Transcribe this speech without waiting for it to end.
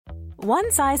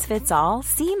One size fits all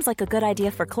seems like a good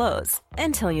idea for clothes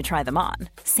until you try them on.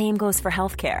 Same goes for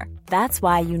healthcare. That's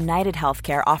why United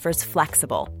Healthcare offers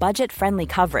flexible, budget-friendly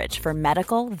coverage for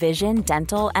medical, vision,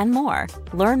 dental, and more.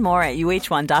 Learn more at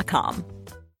uh1.com.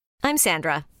 I'm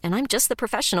Sandra, and I'm just the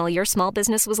professional your small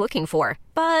business was looking for.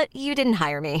 But you didn't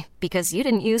hire me because you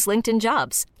didn't use LinkedIn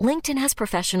Jobs. LinkedIn has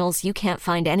professionals you can't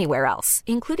find anywhere else,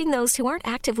 including those who aren't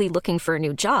actively looking for a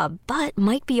new job, but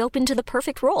might be open to the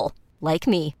perfect role, like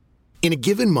me. In a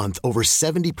given month, over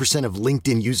 70% of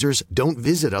LinkedIn users don't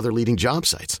visit other leading job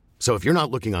sites. So if you're not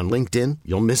looking on LinkedIn,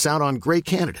 you'll miss out on great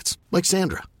candidates like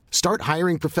Sandra. Start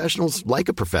hiring professionals like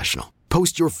a professional.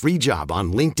 Post your free job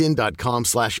on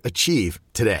linkedin.com/achieve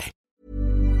today.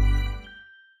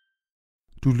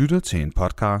 Du lytter til en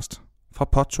podcast fra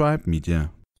Podtribe Media.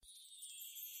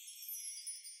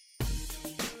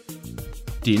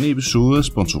 Denne episode er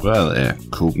sponsoreret af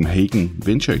Copenhagen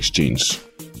Venture Exchange.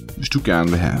 Hvis du gerne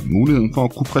vil have muligheden for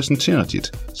at kunne præsentere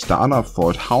dit startup for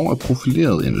et hav af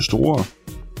profilerede investorer,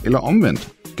 eller omvendt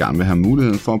gerne vil have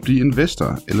muligheden for at blive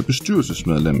investor eller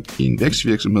bestyrelsesmedlem i en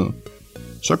vækstvirksomhed,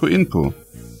 så gå ind på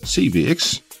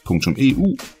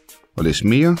cvx.eu og læs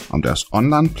mere om deres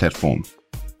online platform.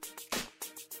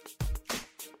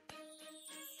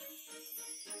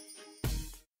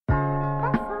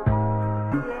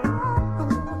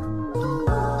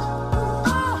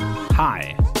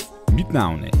 Hej, mit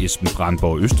navn er Esben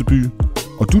Brandborg Østerby,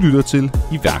 og du lytter til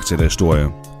Iværksætterhistorie.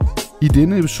 I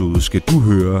denne episode skal du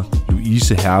høre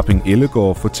Louise Herping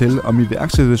Ellegaard fortælle om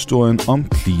iværksætterhistorien om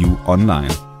Clio Online.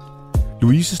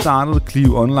 Louise startede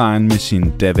Clio Online med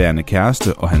sin daværende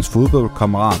kæreste og hans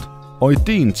fodboldkammerat, og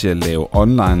ideen til at lave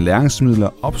online læringsmidler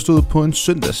opstod på en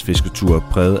søndagsfisketur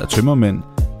præget af tømmermænd,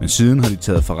 men siden har de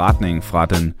taget forretningen fra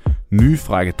den nye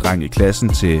frække dreng i klassen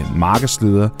til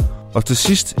markedsleder, og til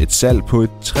sidst et salg på et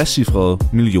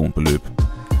 60-cifret millionbeløb.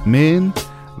 Men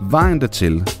vejen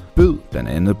dertil bød blandt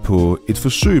andet på et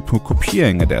forsøg på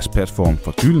kopiering af deres platform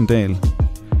fra Gyldendal,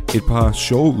 et par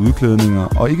sjove udklædninger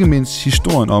og ikke mindst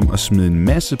historien om at smide en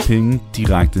masse penge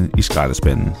direkte i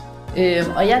skraldespanden.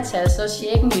 Og jeg tager så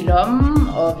checken i lommen,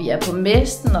 og vi er på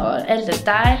mesten, og alt er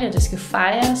dejligt, det skal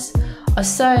fejres. Og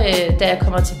så da jeg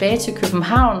kommer tilbage til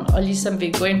København, og ligesom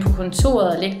vil gå ind på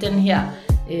kontoret og lægge den her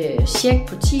check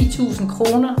på 10.000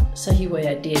 kroner, så hiver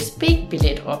jeg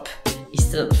DSB-billet op, i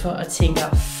stedet for at tænke,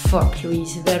 fuck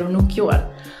Louise, hvad har du nu gjort?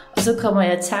 Og så kommer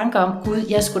jeg i tanke om, gud,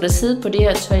 jeg skulle da sidde på det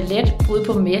her toilet ude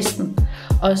på mesten,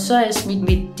 og så har jeg smidt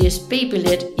mit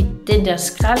DSB-billet i den der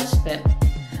skraldespand.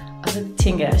 Og så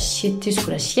tænker jeg, shit, det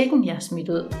skulle da checken, jeg har smidt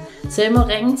ud. Så jeg må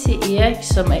ringe til Erik,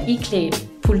 som er iklædt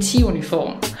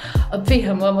politiuniform, og bede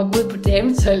ham om at gå ud på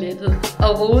dametoilettet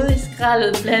og rode i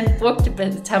skraldet blandt brugte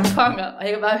tamponer. Og jeg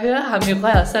kan bare høre ham i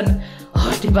rør sådan,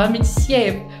 det var min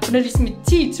chef, hun har lige smidt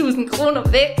 10.000 kroner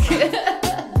væk.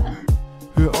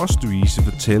 Hør også Louise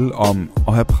fortælle om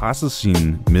at have presset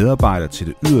sine medarbejdere til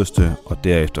det yderste og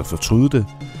derefter fortryde det,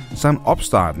 samt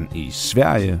opstarten i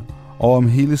Sverige og om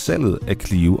hele salget af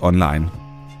Clio Online.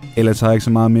 Ellers har jeg ikke så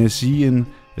meget mere at sige end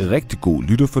rigtig god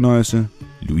lytterfornøjelse.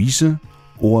 Louise,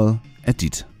 ordet er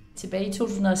dit. Tilbage i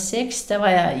 2006, der var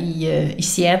jeg i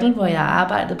Seattle, hvor jeg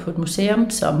arbejdede på et museum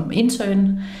som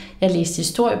intern. Jeg læste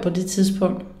historie på det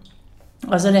tidspunkt.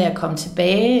 Og så da jeg kom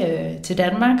tilbage til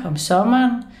Danmark om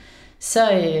sommeren, så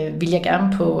ville jeg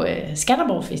gerne på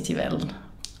Skanderborg Festivalen.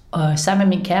 Og sammen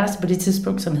med min kæreste på det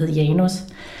tidspunkt, som hed Janus.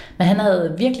 Men han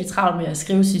havde virkelig travlt med at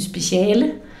skrive sit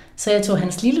speciale, så jeg tog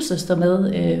hans lillesøster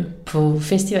med på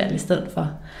festival i stedet for.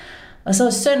 Og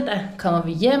så søndag kommer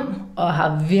vi hjem og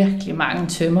har virkelig mange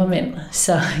tømmermænd.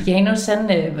 Så Janus han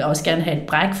vil også gerne have et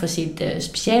bræk for sit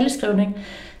specialeskrivning.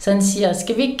 Så han siger,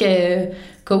 skal vi ikke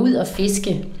gå ud og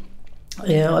fiske?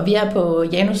 Og vi er på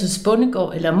Janus'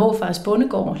 bondegård, eller morfars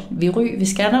bondegård, ved Ry ved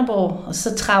Skanderborg. Og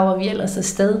så traver vi ellers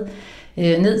afsted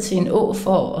ned til en å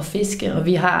for at fiske, og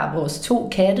vi har vores 2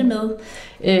 katte med,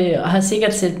 og har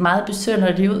sikkert set meget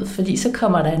besynderligt ud, fordi så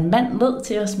kommer der en mand ned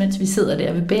til os, mens vi sidder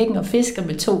der ved bækken og fisker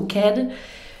med 2 katte,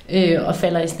 og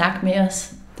falder i snak med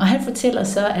os. Og han fortæller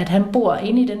så, at han bor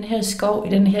inde i den her skov,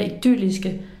 i den her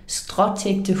idylliske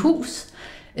stråtægte hus,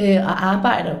 og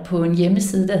arbejder på en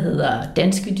hjemmeside, der hedder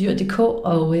danskedyr.dk,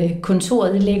 og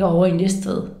kontoret det ligger over i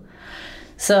Næstved.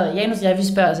 Så Janus og jeg, vi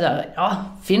spørger så,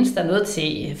 findes der noget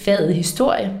til faget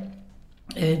historie?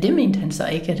 Det mente han så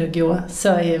ikke, at det gjorde.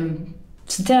 Så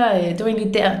det var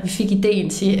egentlig der, vi fik ideen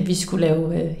til, at vi skulle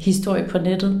lave historie på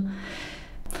nettet.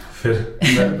 Fedt.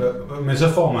 Men så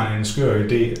får man en skør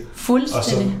idé. Fuldstændig. Og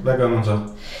så, hvad gør man så?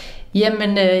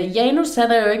 Jamen, Janus,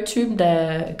 han er jo ikke typen,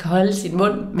 der kan holde sin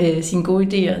mund med sine gode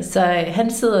idéer, så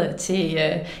han sidder til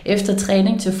efter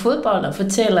træning til fodbold og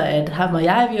fortæller, at ham og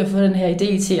jeg, vi har fået den her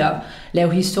idé til at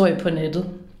lave historie på nettet.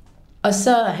 Og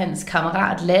så hans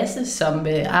kammerat Lasse, som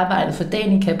arbejdede for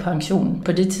Danica Pension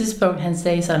på det tidspunkt, han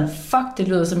sagde sådan, fuck, det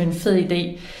lyder som en fed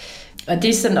idé. Og det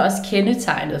er sådan også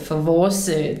kendetegnet for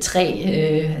vores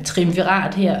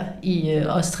triumvirat her, i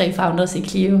os 3 founders i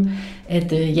Clio,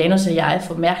 at Janus og jeg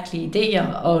får mærkelige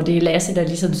idéer, og det er Lasse, der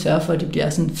ligesom sørger for, at det bliver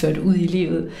sådan ført ud i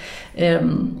livet.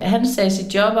 Han sagde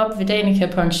sit job op ved Danica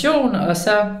Pension, og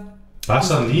så... Bare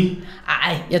sådan lige?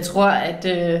 Ej, jeg tror, at...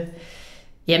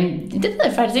 Jamen, det ved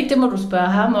jeg faktisk ikke, det må du spørge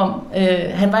ham om.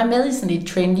 Han var med i sådan et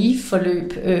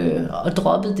trainee-forløb og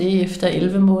droppede det efter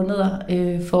 11 måneder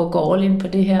for at gå all in på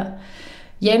det her.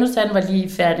 Janus, han var lige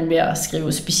færdig med at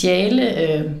skrive speciale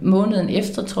måneden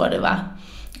efter, tror jeg det var.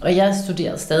 Og jeg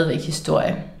studerede stadigvæk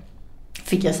historie.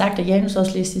 Fik jeg sagt, at Janus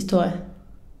også læste historie?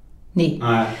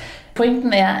 Nej.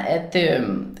 Pointen er,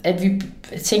 at vi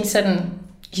tænkte sådan...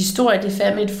 Historie, det er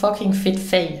fandme et fucking fedt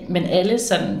fag, men alle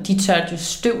sådan, de tørte jo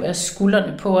støv af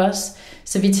skuldrene på os,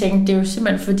 så vi tænkte, det er jo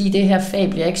simpelthen fordi det her fag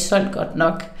bliver ikke solgt godt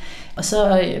nok. Og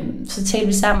så talte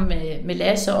vi sammen med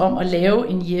Lasse om at lave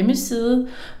en hjemmeside,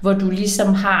 hvor du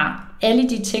ligesom har alle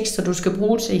de tekster, du skal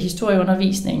bruge til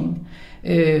historieundervisningen,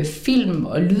 film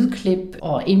og lydklip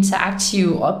og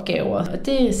interaktive opgaver. Og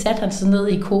det satte han så ned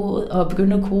i kode og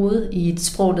begyndte at kode i et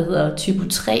sprog, der hedder Typo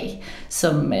 3,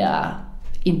 som er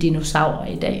en dinosaur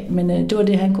i dag, men det var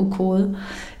det, han kunne kode.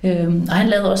 Og han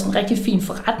lavede også en rigtig fin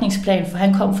forretningsplan, for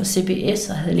han kom fra CBS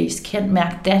og havde læst Kendt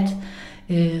Mærk Dat.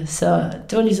 Så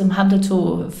det var ligesom ham, der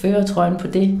tog førertrøjen på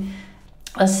det.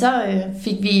 Og så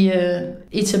fik vi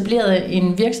etableret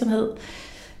en virksomhed.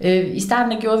 I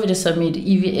starten gjorde vi det som et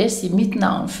IVS i mit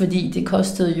navn, fordi det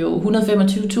kostede jo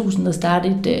 125.000 at starte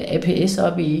et APS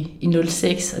op i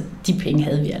 06, og de penge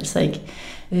havde vi altså ikke.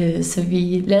 Så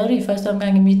vi lavede det i første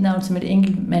omgang i mit navn som et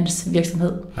enkeltmands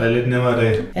virksomhed. Er det lidt nemmere i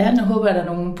dag? Ja, nu håber jeg, der er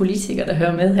nogle politikere, der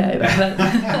hører med her i hvert fald.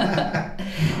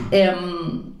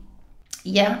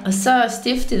 Ja, og så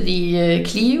stiftede vi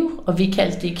Clio, og vi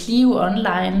kaldte det Clio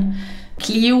Online.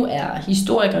 Clio er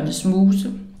historikernes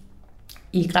muse.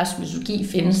 I græsk mytologi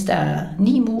findes der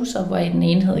 9 muser, hvor den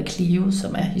ene hedder Clio,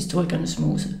 som er historikernes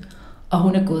muse. Og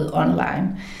hun er gået online.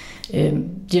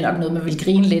 Det er nok noget, man vil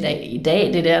grine lidt af i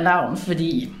dag, det der navn,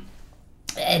 fordi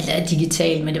alt er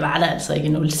digitalt, men det var der altså ikke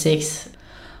i 06.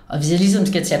 Og hvis jeg ligesom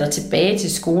skal tage dig tilbage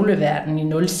til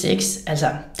skoleverdenen i 06, altså,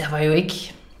 der var jo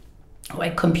ikke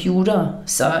computer,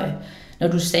 så når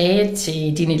du sagde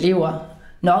til dine elever,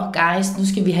 nå guys, nu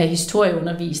skal vi have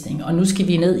historieundervisning, og nu skal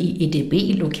vi ned i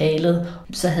EDB-lokalet,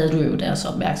 så havde du jo deres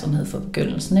opmærksomhed for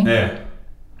begyndelsen, ikke? Ja.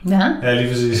 Ja, lige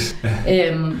præcis.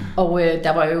 Og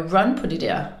der var jo run på det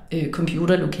der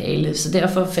computerlokale, så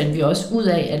derfor fandt vi også ud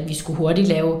af, at vi skulle hurtigt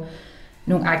lave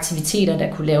nogle aktiviteter,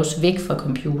 der kunne laves væk fra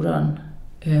computeren.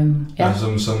 Ja,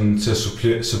 som til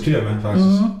at supplere med, faktisk.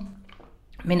 Mm-hmm.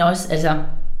 Men også, altså,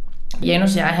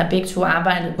 Janus og jeg har begge to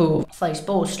arbejdet på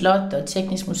Frederiksborg Slot og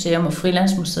Teknisk Museum og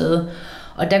Frilandsmuseet,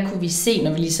 og der kunne vi se,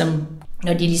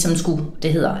 når de ligesom skulle,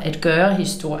 det hedder, at gøre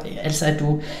historie, altså at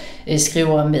du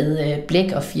skriver med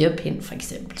blæk og firpind for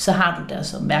eksempel, så har du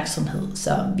deres opmærksomhed.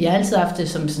 Så vi har altid haft det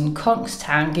som sådan en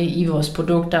kongstanke i vores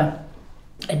produkter,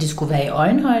 at det skulle være i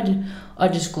øjenhøjde, og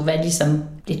det skulle være ligesom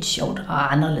lidt sjovt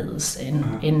og anderledes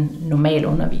end normal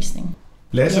undervisning.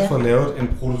 Lasse får lavet en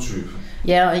prototype.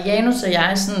 Ja, og Janus og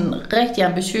jeg er sådan rigtig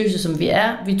ambitiøse, som vi er.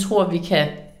 Vi tror, vi kan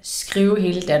skrive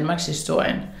hele Danmarks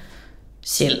historien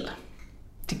selv.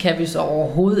 Det kan vi så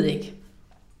overhovedet ikke.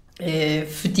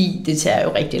 Fordi det tager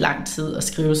jo rigtig lang tid at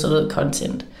skrive sådan noget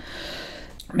content.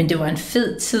 Men det var en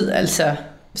fed tid, altså.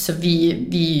 Så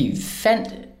vi fandt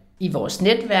i vores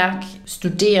netværk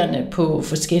studerende på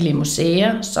forskellige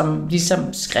museer, som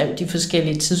ligesom skrev de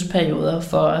forskellige tidsperioder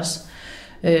for os.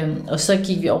 Og så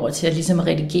gik vi over til at ligesom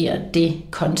redigere det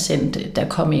content, der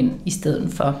kom ind i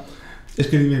stedet for. Jeg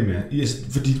skal lige med.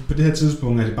 Fordi på det her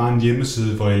tidspunkt er det bare en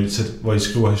hjemmeside, hvor I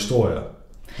skriver historier.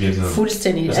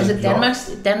 Fuldstændig. Altså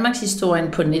Danmarks historien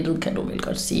på nettet, kan du vel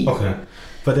godt sige. Okay.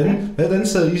 Hvordan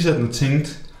sad I sådan og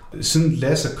tænkte, siden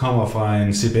Lasse kommer fra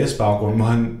en CBS-baggrund, må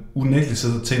han unægteligt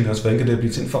sidde og tænke også, hvordan kan det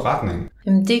blive til en forretning?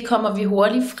 Jamen, det kommer vi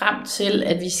hurtigt frem til,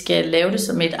 at vi skal lave det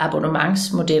som et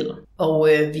abonnementsmodel. Og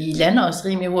vi lander også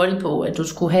rimelig hurtigt på, at du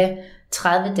skulle have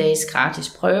 30 dages gratis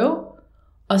prøve,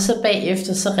 og så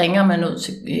bagefter så ringer man ud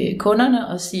til kunderne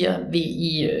og siger, vil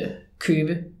I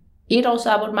købe 1 års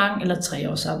abonnement eller 3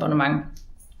 års abonnement?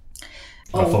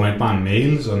 Og får man bare en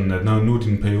mail, sådan at når nu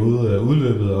din periode er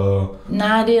udløbet? Og... Nej,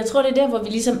 jeg tror, det er der, hvor vi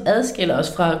ligesom adskiller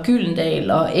os fra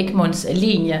Gyldendal og Egmonts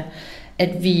Alinea,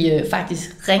 at vi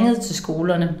faktisk ringede til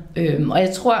skolerne. Og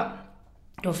jeg tror,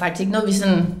 det var faktisk ikke noget, vi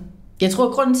sådan... Jeg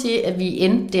tror, grunden til, at vi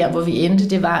endte der, hvor vi endte,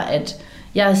 det var, at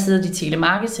jeg har siddet i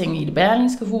telemarketing i Det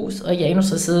Berlingske Hus, og Janus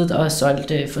har siddet og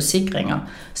solgt forsikringer.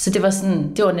 Så det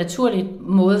var en naturlig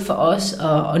måde for os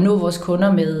at nå vores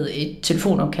kunder med et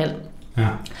telefonopkald. Ja.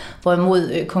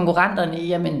 Hvorimod konkurrenterne,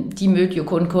 jamen, de mødte jo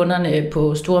kun kunderne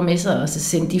på store messer, og så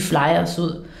sendte de flyers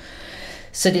ud.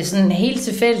 Så det er sådan helt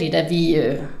tilfældigt, at vi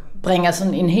bringer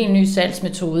sådan en helt ny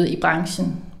salgsmetode i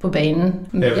branchen på banen.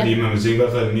 Ja, fordi man vil tænke i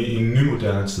hvert fald i en ny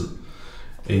moderne tid.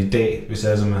 I dag, hvis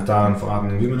altså man starter en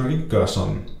forretning, vil man nok ikke gøre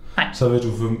sådan. Nej. Så vil du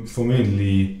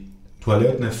formentlig, du har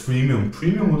lavet den her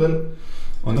premium model,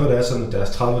 og når det er sådan, at deres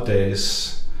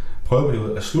 30-dages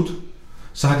prøveperiode er slut,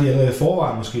 så har de allerede i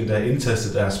forvejen måske der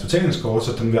indtastet deres betalingskort,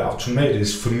 så den vil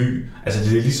automatisk forny. Altså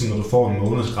det er ligesom, når du får en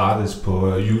måneds gratis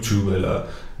på YouTube eller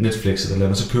Netflix eller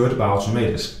noget, så kører det bare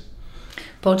automatisk.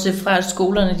 Bortset fra, at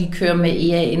skolerne de kører med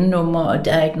EAN-nummer, og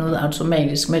der er ikke noget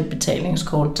automatisk med et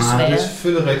betalingskort, desværre. Nej, det er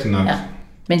selvfølgelig rigtigt nok. Ja.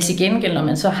 Men til gengæld, når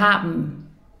man så har dem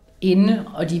inde,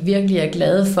 og de virkelig er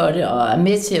glade for det, og er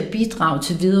med til at bidrage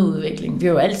til videreudvikling. Vi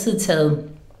har jo altid taget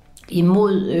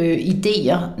imod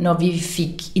idéer, når vi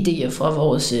fik idéer fra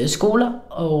vores skoler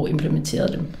og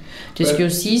implementeret dem. Det skal jo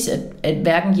siges, at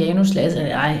hverken Janus, Lasse eller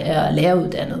jeg er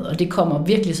læreruddannet, og det kommer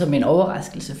virkelig som en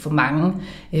overraskelse for mange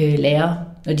lærere,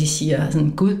 når de siger sådan,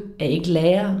 Gud, er I ikke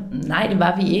lærer? Nej, det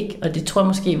var vi ikke, og det tror jeg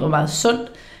måske var meget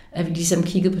sundt, at vi ligesom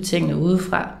kiggede på tingene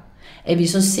udefra. At vi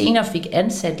så senere fik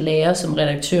ansat lærere som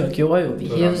redaktør, gjorde jo,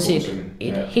 vi hævede til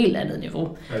et helt andet niveau.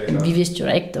 Men vi vidste jo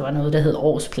da ikke, der var noget, der hed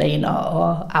årsplaner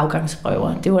og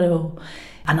afgangsprøver. Det var jo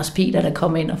Anders Peter, der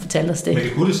kom ind og fortalte os det. Men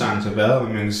det kunne det sagtens have været,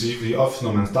 hvad man kan sige, fordi ofte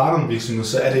når man starter en virksomhed,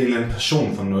 så er det en eller anden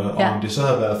passion for noget, og om det så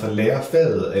har været for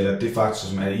lærerfaget, eller det faktisk,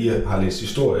 som I har læst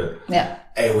historie,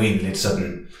 er jo egentlig lidt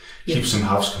sådan hip som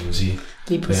havs, kan man sige.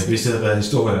 Hvis det havde været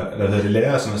historie, eller havde det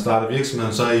lærer, som har startet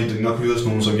virksomheden, så har I det nok hyret sådan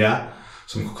nogen som jer,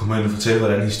 som kunne komme ind og fortælle,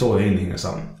 hvordan historien egentlig hænger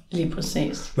sammen. Lige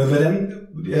præcis. Men hvordan,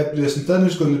 jeg bliver sådan stadig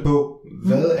nysgerrig lidt på,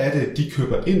 hvad er det, de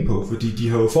køber ind på? Fordi de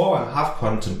har jo forvejen haft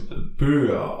content,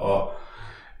 bøger og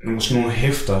måske nogle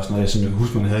hæfter og sådan noget, som jeg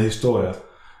husker, man havde historier.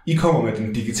 I kommer med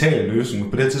den digitale løsning,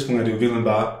 og på det tidspunkt er det jo virkelig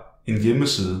bare en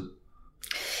hjemmeside.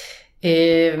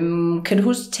 Kan du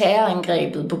huske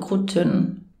terrorangrebet på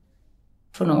Krudttønden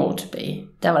for nogle år tilbage?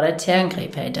 Der var der et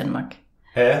terrorangreb her i Danmark.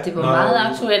 Ja, det var meget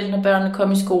aktuelt, når børnene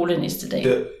kom i skole næste dag.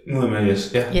 Nu er med,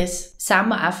 yes. Ja. Yes.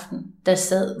 Samme aften, der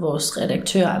sad vores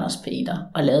redaktør Anders Peter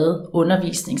og lavede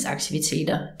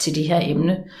undervisningsaktiviteter til det her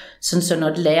emne, sådan så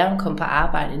når læreren kom på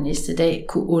arbejde næste dag,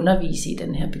 kunne undervise i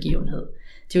den her begivenhed.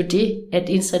 Det er jo det, at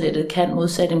internettet kan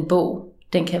modsat en bog.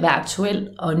 Den kan være aktuel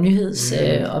og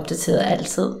nyhedsopdateret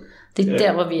altid. Det er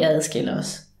der, hvor vi adskiller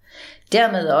os.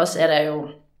 Dermed også er der jo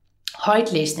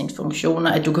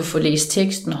højtlæsningsfunktioner, at du kan få læst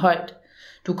teksten højt.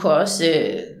 Du kan også,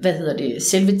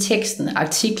 selve teksten,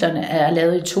 artiklerne er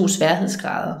lavet i 2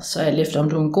 sværhedsgrader, så alt efter om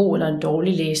du er en god eller en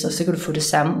dårlig læser, så kan du få det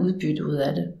samme udbytte ud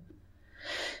af det.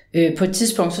 På et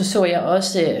tidspunkt så jeg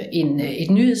også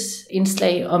et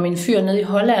nyhedsindslag om en fyr nede i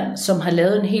Holland, som har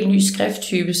lavet en helt ny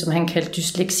skrifttype, som han kaldte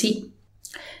dysleksi.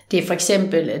 Det er for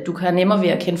eksempel, at du kan nemmere ved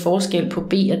at kende forskel på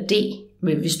B og D,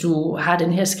 hvis du har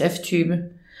den her skrifttype.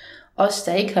 Os,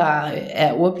 der ikke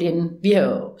er ordblinde, vi har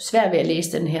jo svært ved at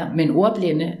læse den her, men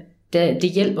ordblinde, det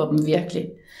hjælper dem virkelig.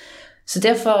 Så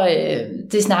derfor,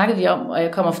 det snakkede vi om, og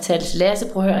jeg kommer og fortalte til Lasse,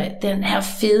 prøv at høre, den her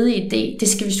fede idé, det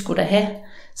skal vi sgu da have.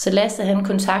 Så Lasse, han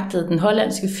kontaktede den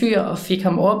hollandske fyr og fik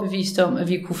ham overbevist om, at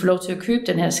vi kunne få lov til at købe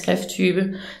den her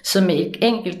skrifttype, så med et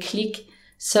enkelt klik,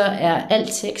 så er al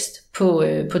tekst på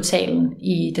portalen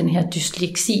i den her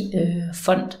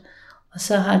dysleksi-fond. Og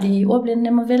så har de ordblinde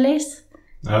nemmere ved at læse.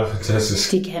 Ja,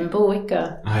 fantastisk. Det kan en bog ikke gøre.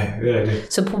 Nej, det er det.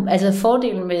 Så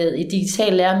fordelen med et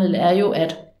digitalt læremiddel er jo,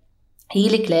 at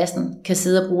hele klassen kan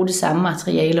sidde og bruge det samme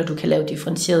materiale, og du kan lave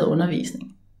differentieret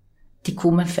undervisning. Det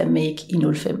kunne man fandme ikke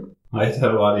i 05. Nej, det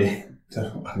har du ret i.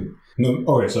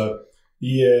 Okay, så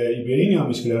I bliver enige om,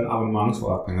 at I skal lave en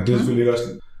abonnementsforretning, og det er selvfølgelig ikke også,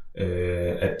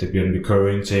 at det bliver en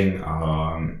recurring ting,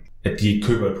 og at de ikke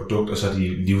køber et produkt, og så er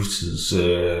de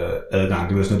livstidsadgang.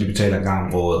 Det er sådan noget, de betaler en gang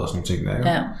om året og sådan nogle ting der. Ikke?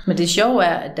 Ja, men det sjove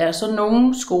er, at der er så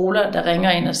nogle skoler, der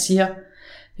ringer ind og siger,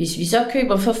 hvis vi så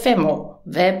køber for 5 år,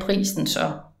 hvad er prisen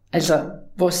så? Altså,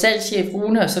 vores salgschef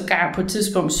Rune har sågar på et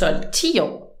tidspunkt solgt 10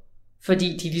 år,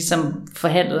 fordi de ligesom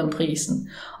forhandlede om prisen.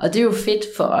 Og det er jo fedt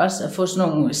for os at få sådan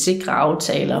nogle sikre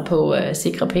aftaler på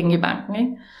sikre penge i banken,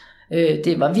 ikke?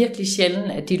 Det var virkelig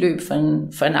sjældent, at de løb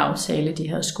for en aftale, de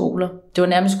her skoler. Det var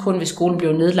nærmest kun, hvis skolen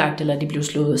blev nedlagt, eller de blev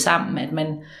slået sammen, at man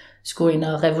skulle ind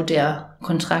og revurdere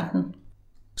kontrakten.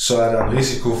 Så er der en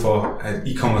risiko for, at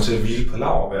I kommer til at hvile på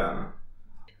laurbærrene.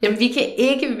 Jamen, vi kan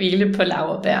ikke hvile på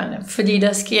laurbærrene, fordi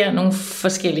der sker nogle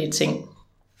forskellige ting.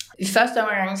 I første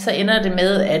omgang så ender det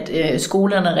med, at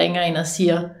skolerne ringer ind og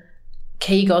siger,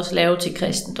 kan I ikke også lave til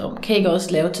kristendom? Kan I ikke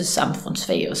også lave til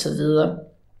samfundsfag og så videre?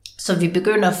 Så vi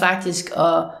begynder faktisk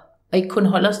at ikke kun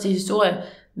holde os til historie,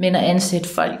 men at ansætte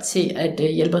folk til at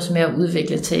hjælpe os med at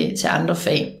udvikle til andre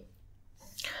fag.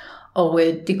 Og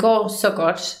det går så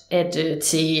godt, at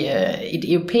til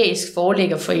et europæisk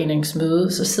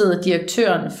forlæggerforeningsmøde, så sidder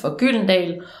direktøren for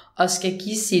Gyldendal og skal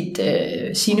give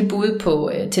sine bud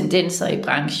på tendenser i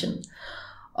branchen.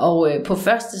 Og på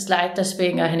første slide, der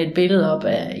svinger han et billede op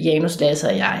af Janus Lasser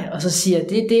og jeg, og så siger,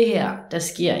 det er det her, der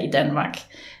sker i Danmark.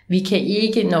 Vi kan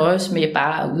ikke nøjes med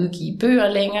bare at udgive bøger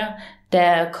længere. Der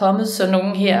er kommet så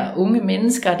nogle her unge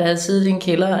mennesker, der har siddet i en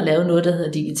kælder og lavet noget, der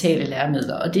hedder digitale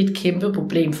læremidler. Og det er et kæmpe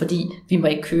problem, fordi vi må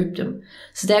ikke købe dem.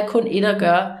 Så der er kun et at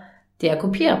gøre, det er at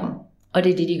kopiere dem. Og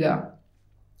det er det, de gør.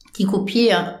 De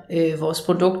kopierer vores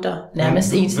produkter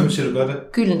nærmest ens. Hvem siger du gør det?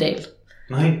 Gyldendal.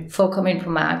 Nej. For at komme ind på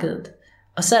markedet.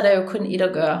 Og så er der jo kun et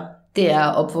at gøre, det er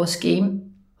at op vores game.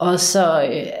 Og så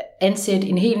ansætte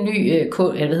en helt ny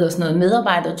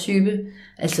medarbejdertype,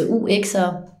 altså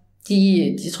UX'er.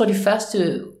 Jeg tror, de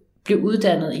første blev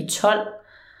uddannet i 12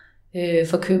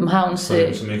 for Københavns...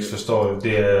 Som ikke forstår det,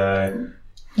 det er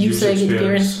user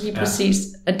experience, lige præcis.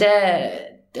 Og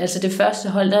altså det første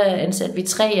hold, der ansatte vi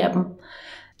 3 af dem,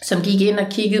 som gik ind og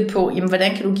kiggede på, jamen,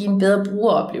 hvordan kan du give en bedre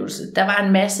brugeroplevelse? Der var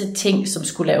en masse ting, som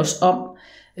skulle laves om.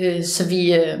 Så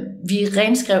vi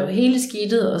renskrev hele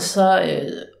skidtet, og så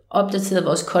opdaterede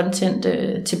vores content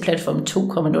til platform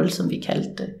 2.0, som vi kaldte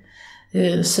det.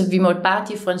 Så vi måtte bare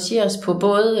differentiere os på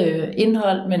både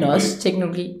indhold, men også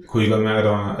teknologi. Kunne I godt mærke,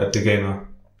 at det gav noget?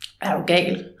 Er du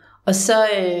gal? Og så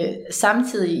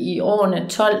samtidig i årene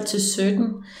 12 til 17,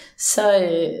 så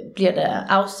bliver der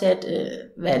afsat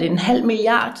 0,5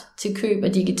 milliard til køb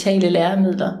af digitale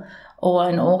læremidler over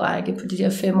en årrække på de der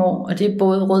 5 år. Og det er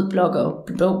både rød blok og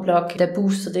blå blok, der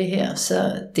booster det her, så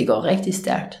det går rigtig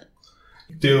stærkt.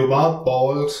 Det er jo meget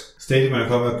bold stadig, man er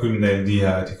kommet af Gyldendal,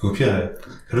 de kopierer.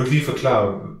 Kan du ikke lige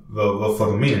forklare, hvorfor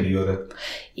du mener, de gjorde det?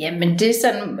 Jamen, det er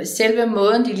sådan selve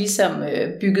måden, de ligesom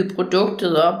byggede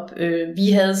produktet op.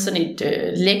 Vi havde sådan et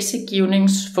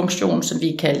leksegivningsfunktion, som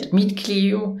vi kaldte Mit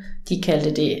Clio. De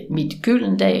kaldte det Mit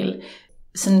Gyldendal.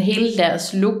 Sådan hele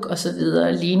deres look og så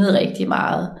videre lignede rigtig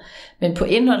meget. Men på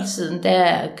indholdssiden, der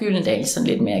er Gyldendal sådan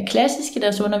lidt mere klassisk i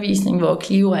deres undervisning, hvor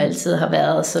Clio altid har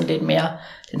været sådan lidt mere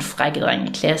den frække dreng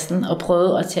i klassen, og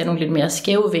prøvet at tage nogle lidt mere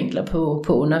skæve vinkler på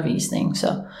undervisningen. Så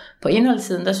på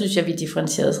indholdssiden, der synes jeg, vi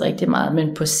differentierede os rigtig meget,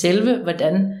 men på selve,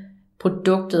 hvordan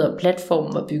produktet og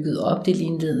platformen var bygget op, det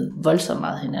lignede voldsomt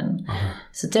meget hinanden. Okay.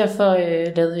 Så derfor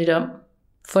lavede vi det om,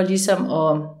 for ligesom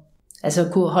at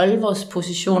kunne holde vores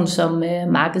position som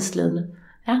markedsledende.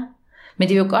 Ja. Men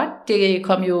det er jo godt, det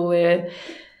kom jo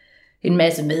en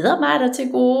masse medarbejdere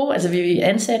til gode. Altså vi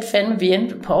ansatte vi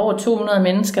endte på over 200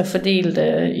 mennesker fordelt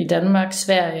i Danmark,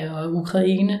 Sverige og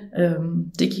Ukraine.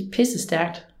 Det gik pisse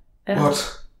stærkt. Ja. What?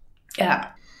 Ja.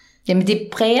 Jamen det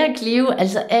præger Clio,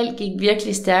 altså alt gik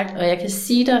virkelig stærkt, og jeg kan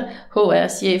sige dig,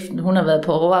 HR-chefen, hun har været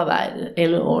på overarbejde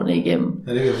alle årene igennem.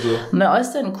 Ja, det kan jeg forstå. Men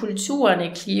også den kulturen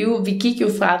i Clio, vi gik jo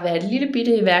fra at være et lille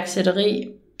bitte iværksætteri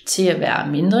til at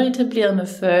være mindre etableret med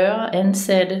 40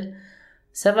 ansatte.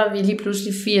 Så var vi lige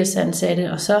pludselig 80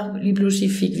 ansatte, og så lige pludselig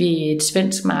fik vi et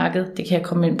svensk marked. Det kan jeg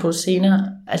komme ind på senere.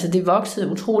 Altså det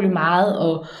voksede utrolig meget,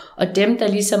 og dem, der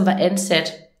ligesom var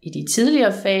ansat i de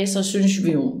tidligere faser, synes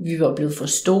vi jo, vi var blevet for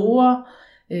store.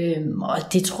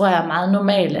 Og det tror jeg er meget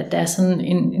normalt, at der er sådan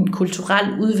en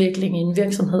kulturel udvikling i en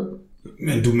virksomhed.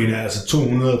 Men du mener altså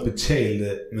 200 betalte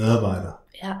medarbejdere?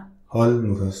 Ja. Hold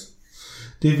nu fast.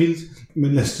 Det er vildt,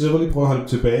 men lad os lige prøve at holde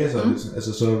tilbage.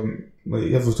 Så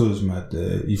jeg forstod det som, at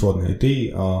I får den her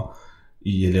idé, og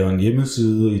I laver en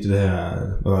hjemmeside i det her,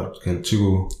 hvad var det kaldt?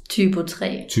 Typo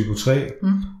 3. Typo 3,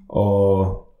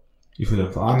 og I følger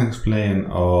en forretningsplan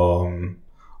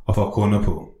og får kunder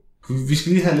på. Vi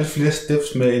skal lige have lidt flere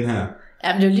steps med ind her.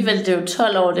 Jamen det er jo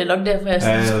 12 år, det er nok derfor, jeg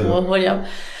skruer hurtigt op.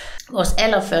 Vores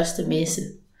allerførste messe,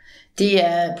 det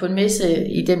er på en messe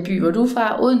i den by, hvor du er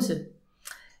fra, Odense.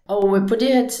 Og på det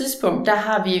her tidspunkt, der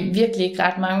har vi virkelig ikke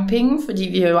ret mange penge, fordi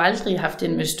vi har jo aldrig haft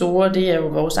investorer, det er jo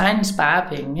vores egne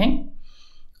sparepenge, ikke?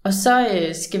 Og så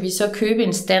skal vi så købe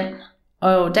en stand,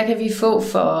 og der kan vi få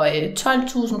for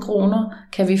 12.000 kroner,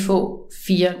 kan vi få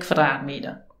 4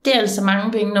 kvadratmeter. Det er altså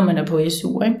mange penge, når man er på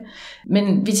SU, ikke?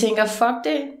 Men vi tænker, fuck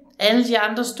det, alle de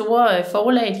andre store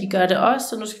forlag, de gør det også,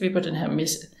 så nu skal vi på den her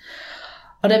messe.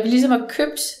 Og da vi ligesom har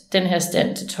købt den her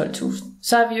stand til 12.000,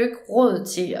 så har vi jo ikke råd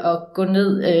til at gå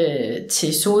ned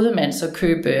til Sodemands og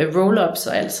købe roll-ups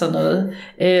og alt sådan noget.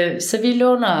 Så vi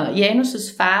låner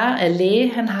Janus' far af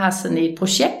læge, han har sådan et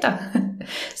projektor.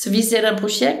 Så vi sætter en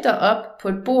projektor op på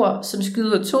et bord, som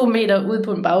skyder 2 meter ud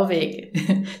på en bagvæg.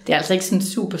 Det er altså ikke sådan en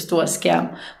super stor skærm,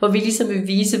 hvor vi ligesom vil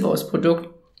vise vores produkt.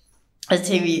 Og så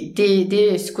tænkte vi,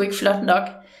 det er sgu ikke flot nok.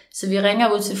 Så vi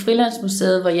ringer ud til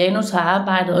Frilandsmuseet, hvor Janus har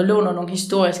arbejdet og låner nogle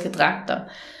historiske dragter.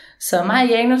 Så mig og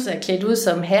Janus er klædt ud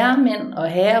som herremænd og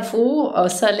herrefrue,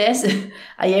 og så Lasse,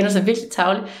 og Janus er virkelig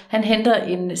tavlig, han henter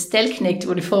en staldknægt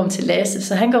uniform til Lasse,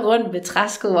 så han går rundt med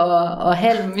træsko og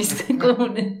halm i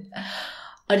skoene.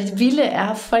 Og det vilde er,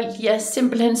 at folk er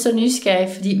simpelthen så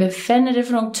nysgerrige, fordi hvad fanden er det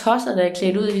for nogle tosser, der er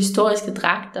klædt ud i historiske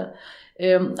dragter?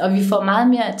 Og vi får meget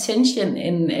mere attention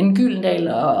end Gyldendal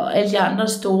og alle de andre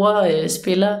store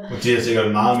spillere. Og de har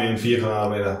sikkert meget mere end 4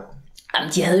 kvadratmeter.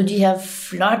 Jamen, de havde jo de her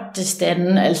flotte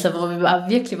stande, altså, hvor vi bare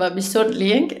virkelig var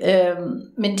misundelige, ikke?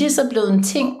 Men det er så blevet en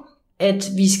ting, at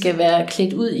vi skal være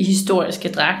klædt ud i historiske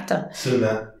dragter. Siden da?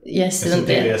 Ja, siden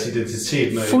da. Det er jeres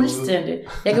identitet. Fuldstændig.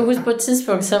 Jeg kan huske på et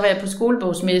tidspunkt, så var jeg på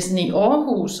skolebogsmessen i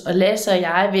Aarhus, og Lasse og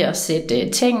jeg ved at sætte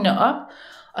tingene op,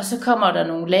 og så kommer der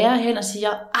nogle lærere hen og siger,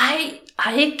 ej,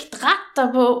 har I ikke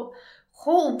dragter på?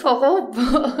 Ro på.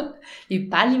 Vi er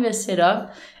bare lige ved at sætte op.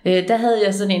 Der havde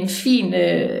jeg sådan en fin,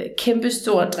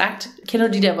 kæmpestor dragt. Kender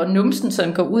du de der, hvor numsen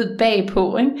sådan går ud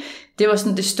bagpå, ikke? Det var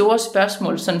sådan det store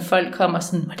spørgsmål, sådan folk kommer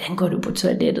sådan, hvordan går du på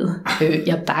toilettet?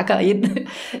 Jeg bakker ind.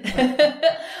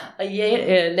 Og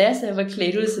Lasse var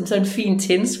klædt ud som sådan en fin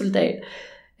tændsoldat.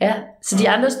 Ja, så de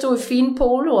andre stod i fine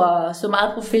poloer og så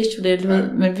meget professionelt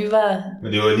ud, men vi var...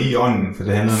 Men det var lige i ånden, for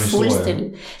det handlede om historie.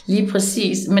 Fuldstændig, lige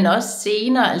præcis. Men også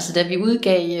senere, altså da vi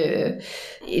udgav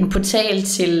en portal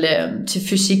til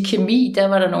fysik-kemi, der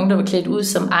var der nogen, der var klædt ud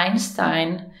som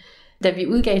Einstein. Da vi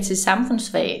udgav til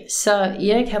samfundsfag, så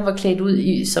Erik han var klædt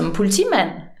ud som politimand.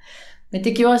 Men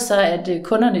det gjorde så, at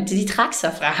kunderne de trak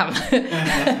sig fra ham.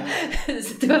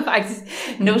 Så det var faktisk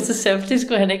no to self, det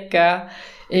skulle han ikke gøre.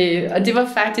 Og det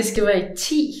var i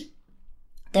 10,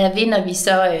 der vinder vi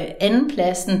så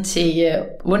andenpladsen til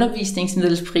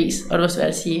undervisningsmiddelspris, og det var svært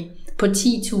at sige, på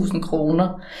 10.000 kroner.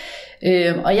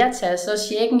 Og jeg tager så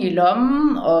checken i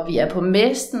lommen, og vi er på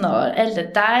messen, og alt er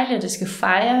dejligt, det skal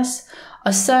fejres.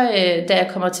 Og så da jeg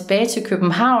kommer tilbage til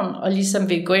København, og ligesom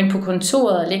vil gå ind på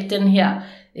kontoret og lægge den her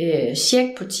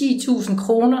check på 10.000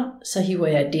 kroner, så hiver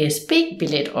jeg et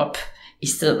DSB-billet op. I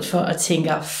stedet for at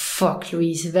tænke, fuck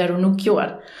Louise, hvad har du nu gjort?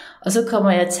 Og så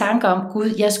kommer jeg i tanke om, gud,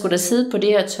 jeg skulle da sidde på det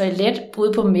her toilet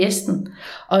ude på messen.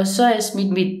 Og så har jeg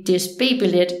smidt mit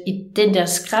DSB-billet i den der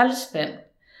skraldespand.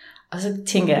 Og så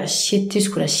tænker jeg, shit, det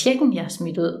skulle da checken, jeg har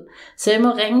smidt ud. Så jeg må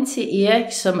ringe til Erik,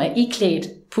 som er iklædt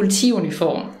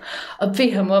politiuniform, og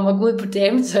bede ham om at gå ud på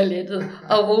dametoilettet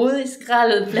og rode i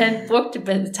skraldet blandt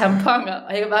brugte tamponer.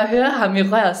 Og jeg kan bare høre ham i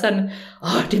rør sådan,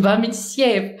 det er bare min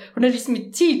chef, hun har lige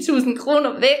smidt 10.000 kroner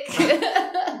væk.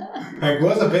 Han kunne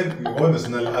også have vendt rundt og,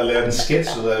 sådan, og lavet en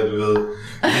sketch ud af, du ved.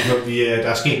 Der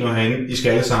er sket noget herinde, I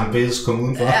skal alle sammen bedes komme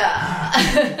udenfor. Ja.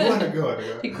 Det kunne han have gjort.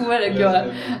 Det kunne han have gjort.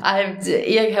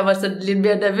 Erik han var sådan lidt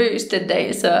mere nervøs den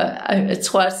dag, så jeg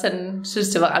tror også, han synes,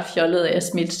 det var ret fjollet, at jeg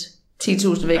smidt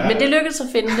 10.000 væk. Ja. Men det lykkedes at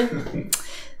finde det.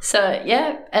 Så ja,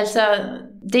 altså,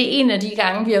 det er en af de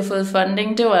gange, vi har fået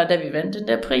funding, det var da vi vandt den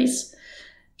der pris.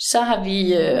 Så har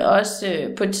vi også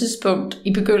på et tidspunkt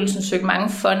i begyndelsen søgt mange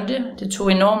fonde. Det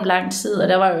tog enormt lang tid, og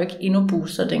der var jo ikke endnu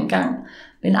booster dengang.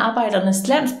 Men Arbejdernes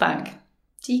Landsbank,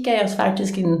 de gav os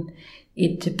faktisk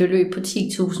et beløb på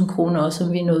 10.000 kroner,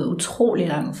 som vi nåede utrolig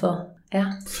langt for. Ja.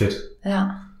 Fedt. Ja.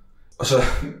 Og så,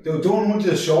 det var nogle af de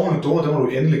der sjove anekdoter, der må du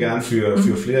endelig gerne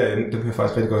fyre flere af dem. Dem kan jeg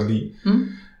faktisk rigtig godt lide.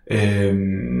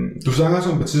 Du snakker også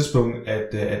om på et tidspunkt,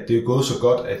 at det er gået så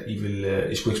godt, at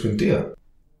I skulle ekspandere.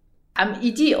 Jamen,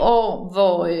 i de år,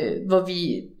 hvor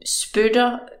vi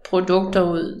spytter produkter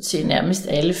ud til nærmest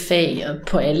alle fag og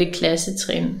på alle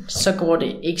klassetrin, så går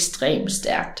det ekstremt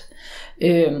stærkt.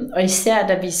 Og især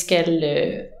da vi skal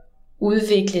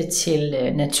udvikle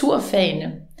til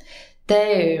naturfagene,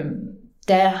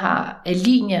 der har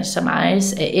Alinia, som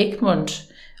ejes af Egmont,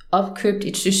 opkøbt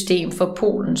et system for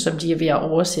Polen, som de er ved at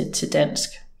oversætte til dansk.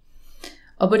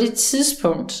 Og på det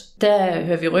tidspunkt, der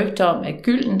hører vi rygter om, at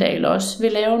Gyldendal også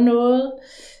vil lave noget,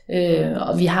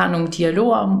 og vi har nogle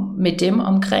dialoger med dem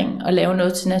omkring at lave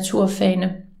noget til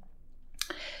naturfagene.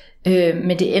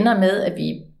 Men det ender med, at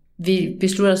vi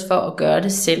beslutter os for at gøre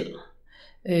det selv.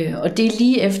 Og det er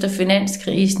lige efter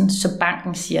finanskrisen, så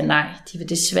banken siger nej. De vil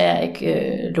desværre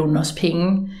ikke låne os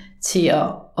penge til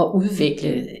at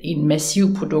udvikle en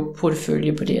massiv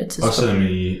produktportefølje på det her tidspunkt. Også selvom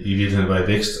I virkeligheden var i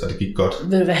vækst, og det gik godt.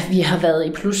 Ved du hvad, vi har været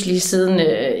i plus lige siden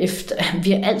efter.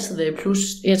 Vi har altid været i plus.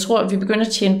 Jeg tror, vi begyndte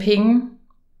at tjene penge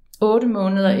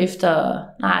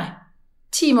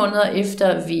 10 måneder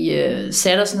efter vi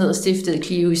satte os ned og stiftede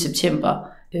Clio i september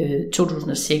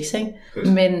 2006. Ikke?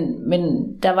 Men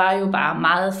der var jo bare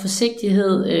meget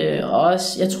forsigtighed, og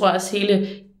også, jeg tror også hele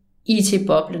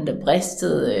IT-boblen, der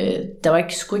bristede. Der var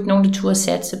sgu ikke nogen, der turde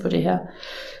satse på det her.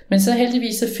 Men så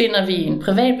heldigvis så finder vi en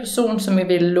privatperson, som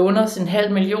vil låne os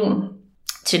 500.000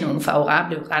 til nogle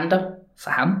favorable renter for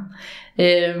ham.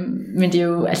 Men det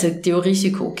er jo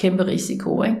risiko, kæmpe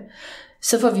risiko, ikke?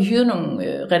 Så får vi hyret nogle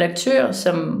redaktører,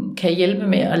 som kan hjælpe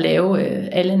med at lave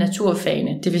alle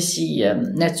naturfagene. Det vil sige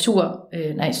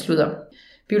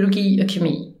biologi og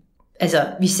kemi. Altså,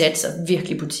 vi satser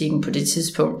virkelig butikken på det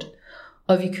tidspunkt.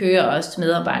 Og vi kører også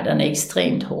medarbejderne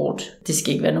ekstremt hårdt. Det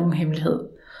skal ikke være nogen hemmelighed.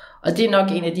 Og det er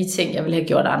nok en af de ting, jeg ville have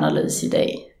gjort anderledes i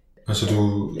dag. Altså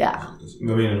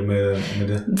hvad mener du med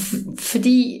det?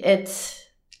 Fordi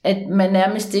at man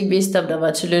nærmest ikke vidste, om der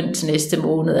var til løn til næste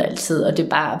måned altid. Og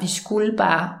vi skulle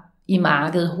bare i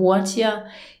markedet hurtigere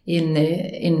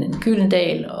end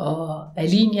Gyldendal og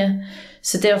Alinea.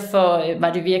 Så derfor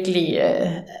var det virkelig...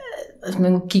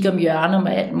 man gik om hjørner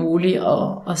med alt muligt,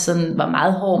 og sådan var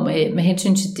meget hård med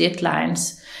hensyn til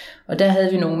deadlines. Og der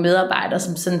havde vi nogle medarbejdere,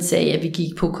 som sådan sagde, at vi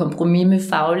gik på kompromis med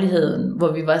fagligheden,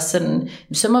 hvor vi var sådan,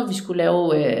 så må vi skulle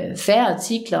lave færre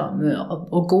artikler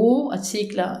og gode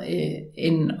artikler,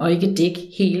 og ikke dække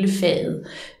hele faget,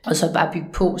 og så bare bygge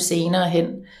på senere hen.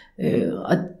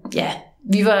 Og ja,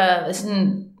 vi var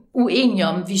sådan uenige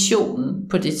om visionen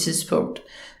på det tidspunkt.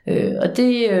 Og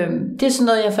det er sådan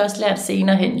noget, jeg først lærte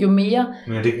senere hen. Jo mere...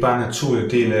 Men er det ikke bare en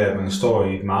naturlig del af, at man står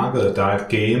i et marked, der er et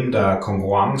game, der er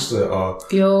konkurrence, og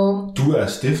du er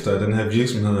stifter af den her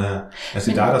virksomhed her?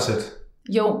 Altså, det er dig, der sætter.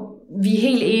 Jo, vi er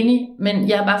helt enige, men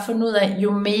jeg har bare fundet ud af,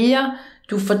 jo mere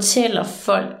du fortæller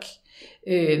folk,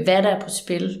 hvad der er på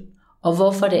spil, og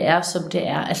hvorfor det er, som det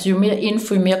er. Altså, jo mere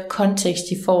info, jo mere kontekst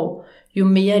de får, jo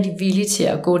mere er de villige til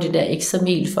at gå det der ekstra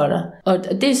mil for dig. Og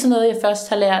det er sådan noget, jeg først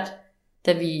har lært,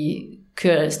 da vi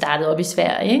startede op i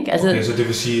Sverige, ikke? Altså, okay, så det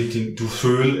vil sige, at du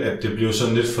følte, at det blev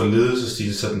sådan lidt for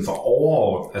ledelsesstil, sådan for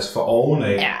overordnet, altså for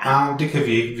ovenaf. Ja. Det kan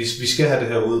vi ikke, vi skal have det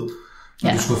her ud.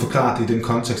 Men du skulle forklare det i den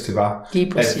kontekst, det var.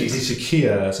 At vi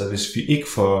risikerer, altså hvis vi ikke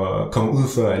får komme ud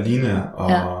for Alina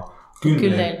og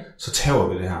Gyldendal, så tager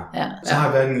vi det her. Ja. Så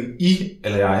har hverken I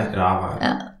eller jeg et arbejde.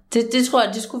 Ja. Det tror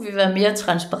jeg, det skulle vi være mere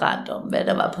transparent om, hvad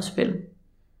der var på spil,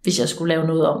 hvis jeg skulle lave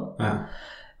noget om. Ja.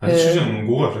 Og det synes jeg er nogle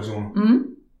gode refleksioner.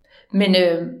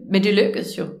 Men det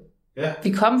lykkedes jo. Ja. Vi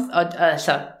kom, og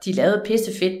altså, de lavede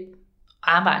pissefedt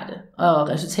arbejde, og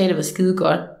resultatet var skide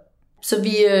godt. Så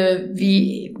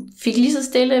vi fik lige så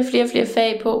stille flere og flere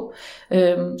fag på.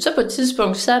 Så på et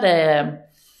tidspunkt, så er der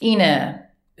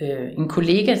en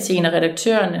kollega til en af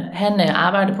redaktørerne, han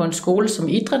arbejder på en skole som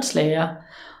idrætslærer,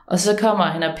 og så kommer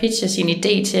han og pitcher sin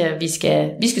idé til, at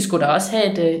vi skal sgu da også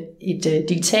have et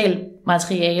digitalt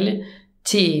materiale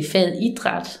til faget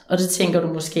idræt, og det tænker du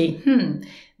måske,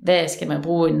 hvad skal man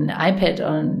bruge en iPad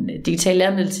og en digital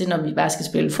læremiddel til, når vi bare skal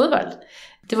spille fodbold?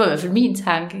 Det var i hvert fald min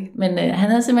tanke, men han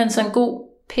havde simpelthen sådan en god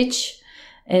pitch,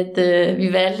 at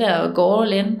vi valgte at gå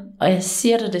all in, og jeg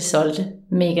siger dig, det solgte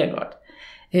mega godt.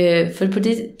 For på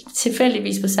det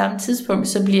tilfældigvis på samme tidspunkt,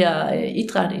 så bliver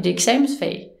idræt et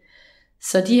eksamensfag.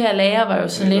 Så de her lærere var jo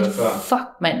sådan lidt, fuck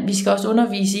mand, vi skal også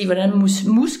undervise i, hvordan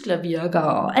muskler virker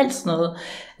og alt sådan noget.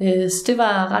 Så det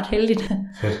var ret heldigt.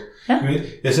 Fedt. Ja.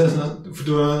 Jeg sagde sådan noget, for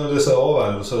du var noget, der sad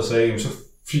overvejet, og så sagde, så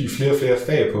fik flere og flere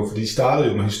fag på, fordi de startede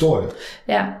jo med historie.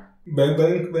 Ja.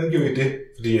 Hvordan gjorde I det?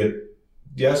 Fordi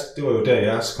det var jo der,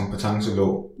 jeres kompetence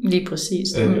lå. Lige præcis.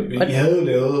 I havde jo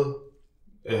lavet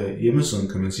hjemmesiden,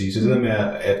 kan man sige, så det der med,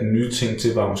 at den nye ting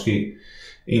til var måske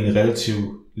egentlig relativt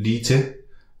lige til.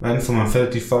 Hvordan får man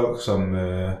fat i de folk, som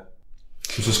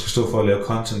så skal stå for at lave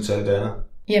content til alt det andet?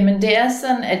 Jamen det er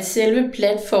sådan, at selve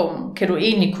platformen kan du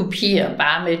egentlig kopiere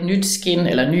bare med et nyt skin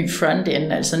eller ny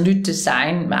frontend, altså nyt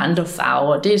design med andre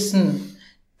farver. Det er sådan,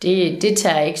 det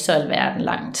tager ikke så alverden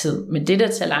lang tid. Men det, der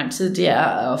tager lang tid, det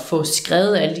er at få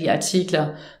skrevet alle de artikler,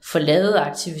 få lavet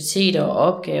aktiviteter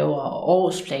og opgaver og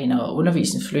årsplaner og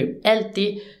undervisningsforløb. Alt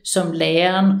det, som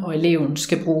læreren og eleven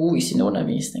skal bruge i sin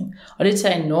undervisning. Og det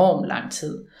tager enormt lang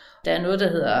tid. Der er noget, der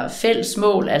hedder fælles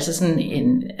mål, altså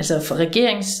sådan fra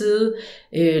regeringens side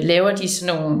laver de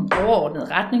sådan nogle overordnede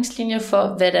retningslinjer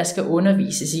for, hvad der skal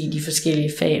undervises i de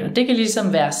forskellige fag. Og det kan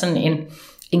ligesom være sådan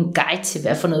en guide til,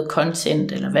 hvad for noget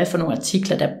content, eller hvad for nogle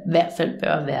artikler, der i hvert fald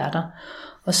bør være der.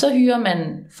 Og så hyrer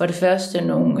man for det første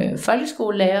nogle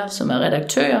folkeskolelærer, som er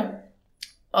redaktører,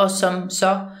 og som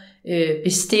så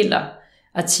bestiller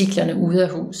artiklerne ude af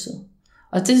huset.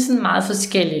 Og det er sådan meget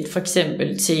forskelligt. For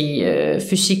eksempel til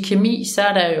fysik-kemi, så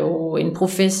er der jo en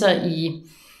professor i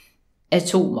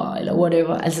atomer, eller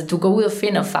whatever. Altså du går ud og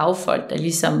finder fagfolk, der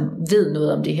ligesom ved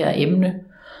noget om det her emne.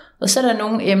 Og så er der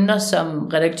nogle emner, som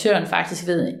redaktøren faktisk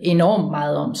ved enormt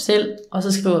meget om selv, og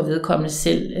så skriver vedkommende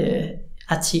selv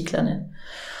artiklerne.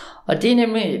 Og det er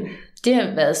nemlig, det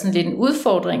har været sådan lidt en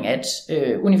udfordring, at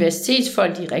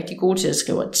universitetsfolk de er rigtig gode til at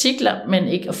skrive artikler, men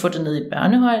ikke at få det ned i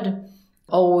børnehøjde.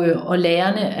 Og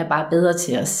lærerne er bare bedre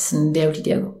til at sådan lave de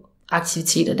der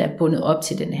aktiviteter, der er bundet op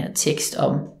til den her tekst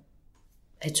om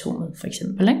atomet, for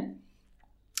eksempel. Ikke?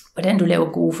 Hvordan du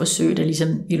laver gode forsøg, der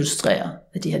ligesom illustrerer,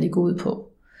 hvad det her det går ud på.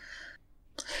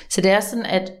 Så det er sådan,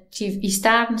 at i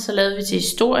starten så lavede vi til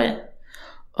historie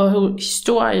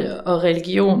og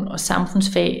religion og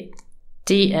samfundsfag,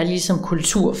 det er ligesom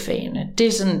kulturfagene. Det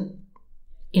er sådan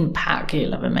en pakke,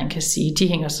 eller hvad man kan sige. De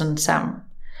hænger sådan sammen.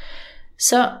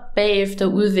 Så bagefter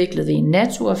udviklede vi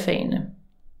naturfagene.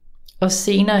 Og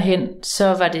senere hen, så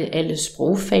var det alle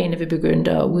sprogfagene, vi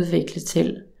begyndte at udvikle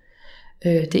til.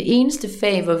 Det eneste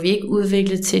fag, hvor vi ikke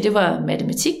udviklede til, det var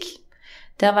matematik.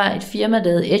 Der var et firma,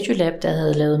 der hed EduLab, der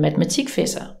havde lavet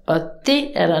matematikfæsser. Og det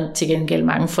er der til gengæld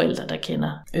mange forældre, der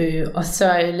kender. Og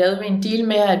så lavede vi en deal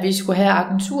med, at vi skulle have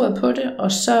agenturet på det.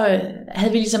 Og så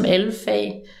havde vi ligesom alle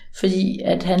fag, fordi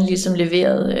at han ligesom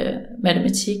leverede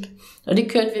matematik. Og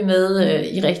det kørte vi med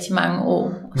i rigtig mange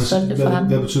år.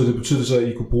 Hvad betyder det? Betyder det så, at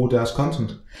I kunne bruge deres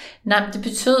content? Nej, det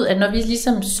betød, at når vi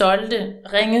ligesom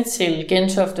ringede til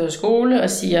Gentofte skole og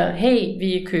siger, hey, vi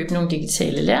vil købe nogle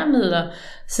digitale læremidler,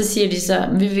 så siger de så,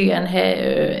 vi vil gerne have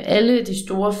alle de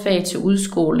store fag til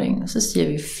udskoling. Og så siger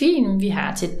vi, fint, vi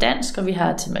har til dansk, og vi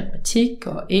har til matematik,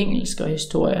 og engelsk, og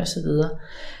historie osv.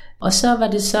 Og så var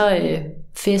det så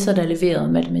fæsser, der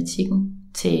leverede matematikken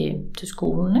til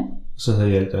skolen, ikke? Så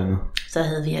havde I alt andet. Så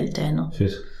havde vi alt andet.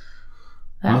 Fedt.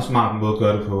 Ja. Det er en smart måde at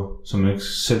gøre det på, så man ikke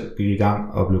selv gik i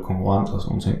gang og blev konkurrent og sådan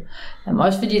nogle ting. Jamen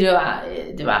også fordi det var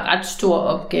en ret stor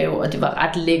opgave, og det var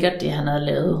ret lækkert, det han havde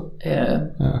lavet. Ja,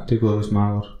 det er gået vist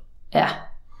meget godt. Ja.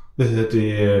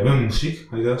 Hvad med musik?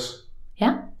 Har I det også? Ja.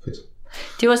 Fedt.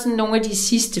 Det var sådan nogle af de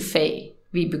sidste fag,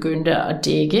 vi begyndte at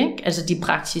dække, ikke? Altså de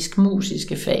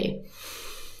praktisk-musiske fag.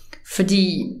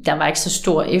 Fordi der var ikke så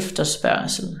stor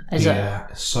efterspørgsel. Altså, det er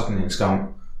sådan en skam.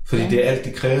 Fordi det er alt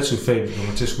de kreative fag, vi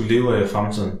kommer til at skulle leve af i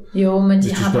fremtiden. Jo, men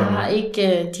de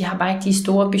har bare ikke de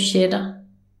store budgetter.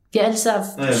 Vi har altså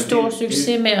haft stor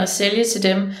succes med at sælge til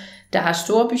dem, der har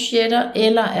store budgetter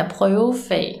eller er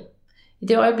prøvefag. I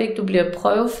det øjeblik, du bliver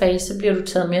prøvefag, så bliver du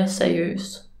taget mere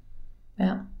seriøst.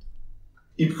 Ja.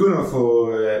 I begynder at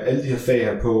få alle de her fag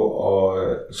her på, og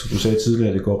som du sagde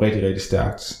tidligere, det går rigtig, rigtig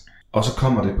stærkt. Og så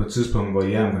kommer det på et tidspunkt, hvor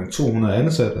I er omkring 200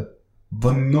 ansatte.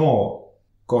 Hvornår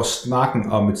går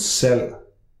snakken om et salg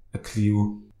af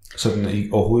Clio, så den er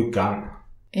overhovedet i gang?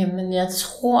 Jamen, jeg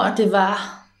tror, det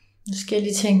var... Nu skal jeg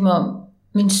lige tænke mig om.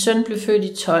 Min søn blev født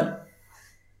i 12.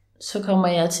 Så kommer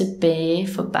jeg tilbage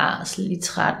for barsel i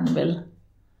 13, vel?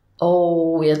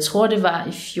 Og jeg tror, det var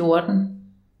i 14,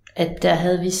 at der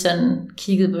havde vi sådan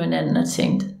kigget på hinanden og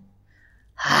tænkt,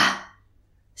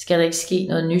 skal der ikke ske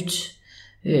noget nyt?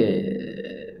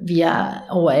 Vi har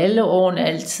over alle årene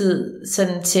altid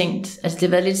sådan tænkt, altså det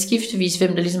har været lidt skiftevis,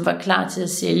 hvem der ligesom var klar til at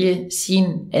sælge sin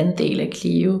andel af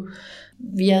Clio.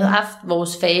 Vi har haft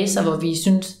vores faser, hvor vi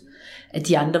synes at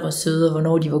de andre var søde, og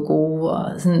hvornår de var gode,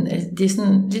 og sådan, det er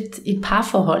sådan lidt et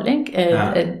parforhold, ikke?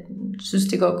 At synes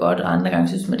det går godt, og andre gange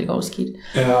synes man det går skidt.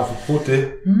 Ja, og for det,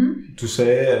 du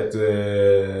sagde, at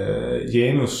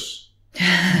Janus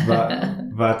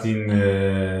var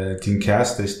din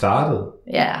kæreste, der startede.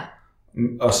 Ja.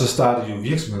 Og så startede I jo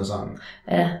virksomhed sammen.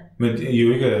 Ja. Men I er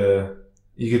jo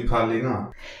ikke et par længere.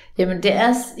 Jamen det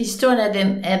er, historien er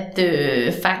den, at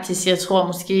faktisk, jeg tror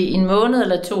måske en måned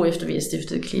eller 2 efter vi har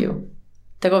stiftet Clio,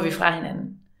 der går vi fra hinanden.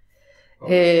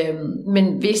 Okay.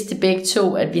 Men vidste begge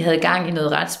to, at vi havde gang i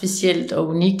noget ret specielt og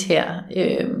unikt her.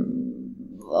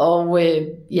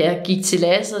 Jeg gik til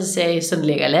Lasse og sagde, sådan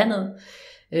ligger landet.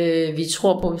 Vi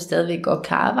tror på, at vi stadigvæk godt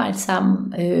kan arbejde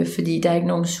sammen, fordi der er ikke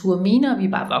nogen sure miner, vi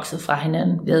er bare vokset fra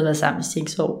hinanden. Vi havde været sammen i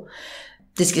 6 år.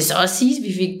 Det skal så også siges, at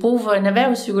vi fik brug for en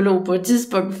erhvervspsykolog på et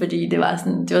tidspunkt, fordi det var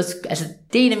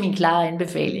det er en af mine klare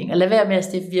anbefalinger. Lad være med at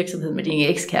stifte virksomhed med din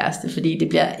ekskæreste, fordi det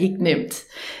bliver ikke nemt.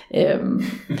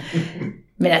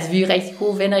 Men altså, vi er rigtig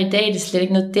gode venner i dag, det er slet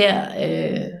ikke noget der.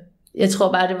 Jeg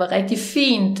tror bare, det var rigtig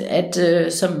fint, at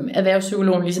som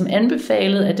erhvervspsykologen ligesom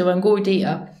anbefalede, at det var en god idé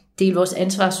at dele vores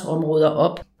ansvarsområder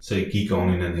op. Så I gik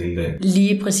oven i den hele dagen?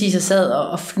 Lige præcis, og sad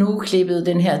og fnugeklippede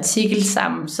den her artikel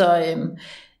sammen, så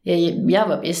jeg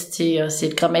var bedst til at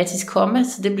sætte grammatisk komma,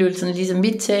 så det blev sådan ligesom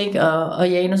mit take, og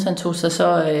Janus han tog sig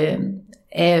så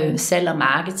af salg og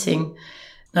marketing.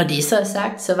 Når det så er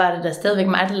sagt, så var det da stadigvæk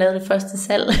mig, der lavede det første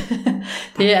salg.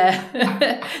 det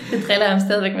driller jeg ham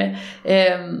stadigvæk med.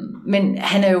 Men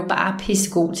han er jo bare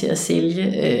pissegod til at sælge,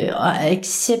 og er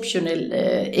exceptionelt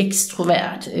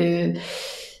ekstrovert.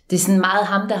 Det er sådan meget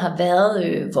ham, der har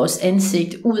været vores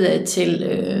ansigt udad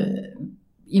til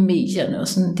i medierne, og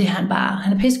sådan, det er han bare,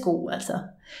 han er pissegod, altså.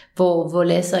 Hvor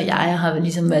Lasse og jeg har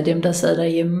ligesom været dem, der sad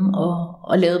derhjemme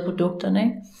og lavede produkterne,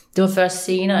 ikke? Det var først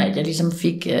senere, at jeg ligesom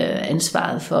fik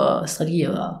ansvaret for strategi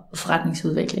og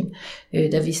forretningsudvikling,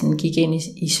 da vi sådan gik ind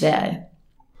i Sverige.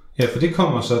 Ja, for det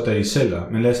kommer så, da I sælger.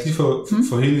 Men lad os lige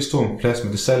få hele historien på plads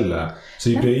med det salg der. Så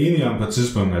I bliver enige om på et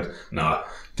tidspunkt, at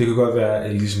det kan godt være,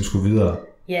 at I ligesom skulle videre.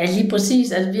 Ja, lige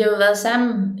præcis. Altså, vi har jo været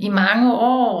sammen i mange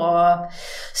år, og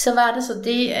så var det så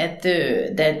det, at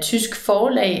der er et tysk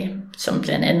forlag, som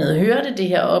blandt andet hørte det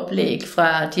her oplæg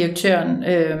fra direktøren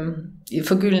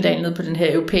for Gyldendal nede på den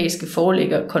her europæiske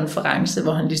forlæggerkonference,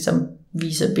 hvor han ligesom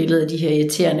viser billeder af de her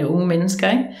irriterende unge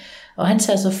mennesker, ikke? Og han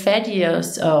tager så fat i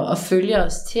os og følger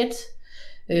os tæt.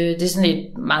 Det er sådan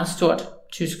et meget stort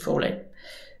tysk forlag.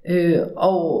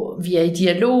 Og vi er i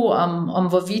dialog om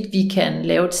hvorvidt vi kan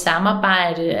lave et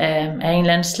samarbejde af en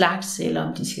eller anden slags, eller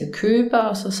om de skal købe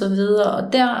os og så videre.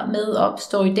 Og dermed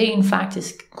opstår ideen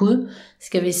faktisk, gud,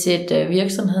 skal vi sætte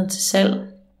virksomheden til salg?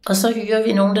 Og så hyrer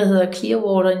vi nogen, der hedder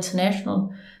Clearwater International,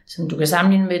 som du kan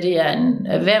sammenligne med, det er en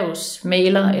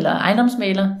erhvervsmægler eller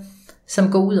ejendomsmægler,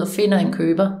 som går ud og finder en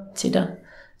køber til dig.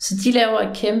 Så de laver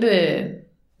et kæmpe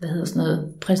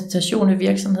præsentation af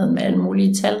virksomheden med alle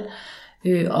mulige tal,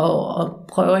 og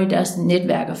prøver i deres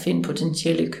netværk at finde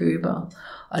potentielle købere.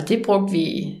 Og det brugte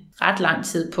vi ret lang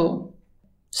tid på.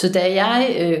 Så da jeg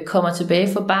kommer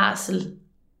tilbage fra barsel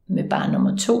med barn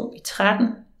nummer 2 i 13,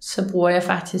 så bruger jeg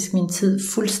faktisk min tid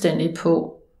fuldstændig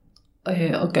på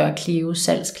at gøre Clio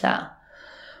salgsklar.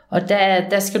 Og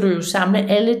der skal du jo samle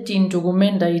alle dine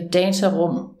dokumenter i et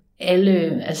datarum,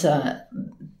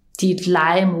 dit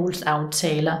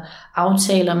lejemålsaftaler,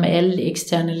 aftaler med alle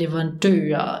eksterne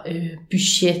leverandører,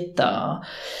 budgetter,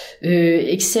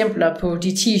 eksempler på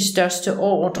de 10 største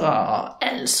ordrer og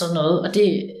alt sådan noget. Og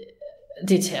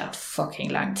det tager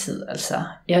fucking lang tid, altså.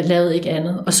 Jeg lavede ikke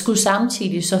andet. Og skulle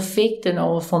samtidig så fik den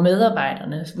over for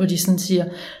medarbejderne, hvor de sådan siger,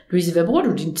 Louise, hvad bruger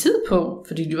du din tid på?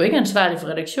 Fordi du er ikke ansvarlig for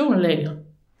redaktionen længere.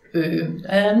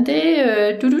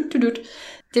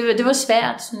 Det var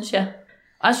svært, synes jeg.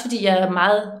 Også fordi jeg er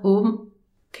meget åben.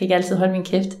 Kan ikke altid holde min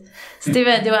kæft. Så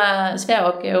det var en svær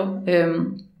opgave.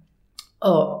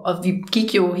 Og vi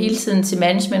gik jo hele tiden til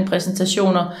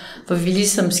managementpræsentationer, hvor vi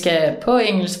ligesom skal på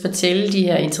engelsk fortælle de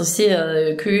her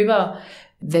interesserede købere,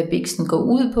 hvad Bixen går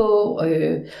ud på.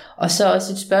 Og så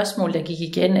også et spørgsmål, der gik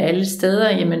igen alle steder.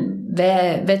 Jamen,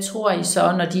 hvad tror I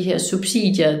så, når de her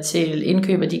subsidier til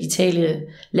indkøb af digitale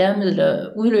læremidler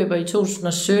udløber i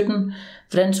 2017?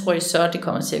 Hvordan tror I så, det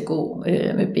kommer til at gå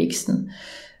med Bixen?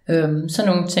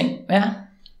 Sådan nogle ting, ja.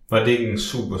 Var det ikke en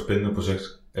super spændende proces?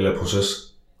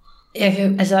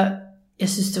 Jeg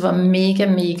synes, det var mega,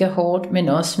 mega hårdt, men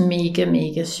også mega,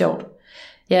 mega sjovt.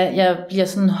 Jeg bliver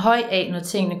sådan høj af, når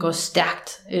tingene går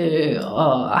stærkt,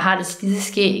 og har det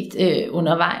skideskægt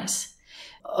undervejs.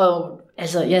 Og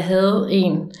altså, jeg havde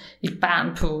et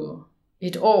barn på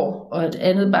 1 år, og et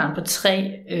andet barn på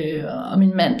 3, og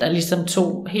min mand, der ligesom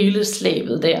tog hele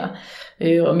slæbet der,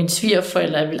 og mine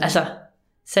svigerforældre, altså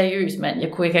seriøst mand,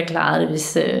 jeg kunne ikke have klaret det,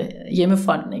 hvis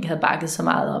hjemmefronten ikke havde bakket så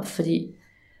meget op, fordi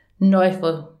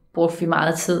hvor brugte vi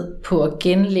meget tid på at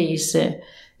genlæse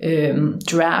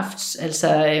drafts,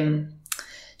 altså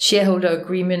shareholder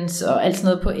agreements og alt sådan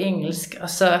noget på engelsk, og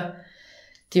så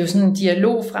det er jo sådan en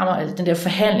dialog frem og den der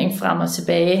forhandling frem og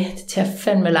tilbage. Det tager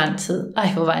fandme lang tid.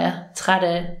 Hvor var jeg træt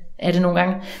af det nogle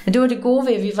gange. Men det var det gode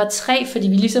ved, at vi var 3, fordi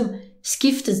vi ligesom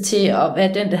skiftede til at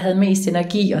være den, der havde mest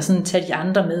energi, og sådan tage de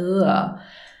andre med. Og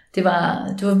det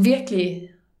var virkelig,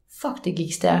 det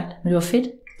gik stærkt, men det var fedt.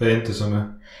 Hvad endte det så med?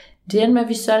 Det endte med, at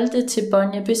vi solgte til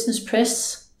Bonnier Business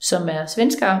Press, som er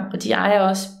svenskere, og de ejer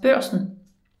også Børsen,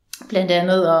 blandt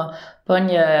andet, og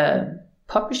Bonnier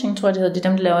Publishing, tror jeg det hedder, det er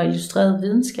dem, der laver illustreret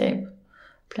videnskab,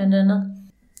 blandt andet.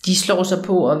 De slår sig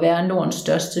på at være Nordens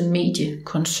største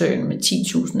mediekoncern med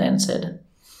 10.000 ansatte.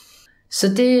 Så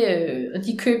og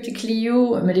de købte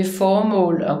Clio med det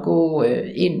formål at gå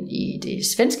ind i det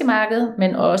svenske marked,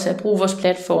 men også at bruge vores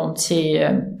platform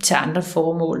til andre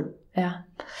formål. Ja.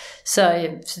 Så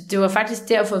det var faktisk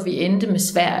derfor, vi endte med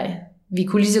Sverige. Vi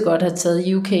kunne lige så godt have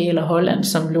taget UK eller Holland,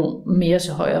 som lå mere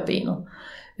til højre benet,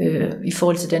 i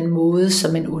forhold til den måde,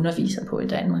 som man underviser på i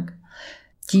Danmark.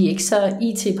 De er ikke så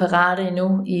IT-parate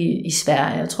endnu i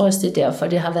Sverige. Jeg tror også, det er derfor,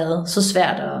 det har været så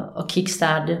svært at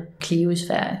kickstarte Clio i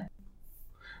Sverige.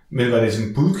 Men var det sådan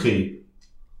en budkrig?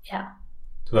 Ja.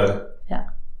 Det var det? Ja.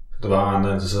 Så der var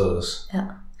andre interesserede også? Ja.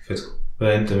 Fedt.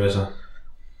 Hvad endte det med så?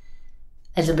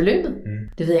 Altså beløbet?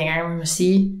 Det ved jeg ikke engang, hvad man må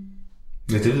sige.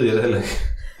 Ja, det ved jeg da heller ikke.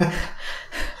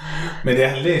 Men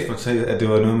jeg har læst mig til, at det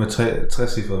var noget med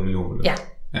 60 millioner. Ja,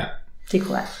 det er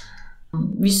korrekt.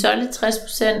 Vi solgte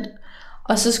 60%,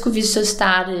 og så skulle vi så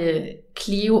starte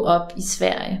Clio op i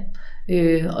Sverige.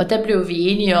 Og der blev vi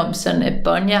enige om, sådan at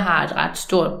Bonnier har et ret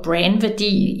stort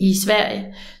brandværdi i Sverige,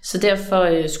 så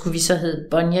derfor skulle vi så hedde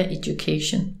Bonnier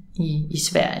Education i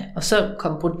Sverige. Og så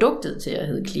kom produktet til at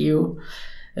hedde Clio.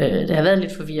 Der har været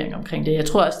lidt forvirring omkring det. Jeg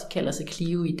tror også, de kalder sig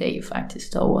Clio i dag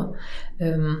faktisk derovre.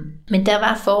 Men der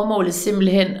var formålet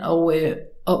simpelthen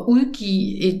at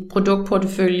udgive et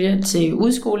produktportefølje til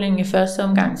udskolingen i første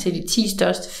omgang til de 10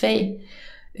 største fag,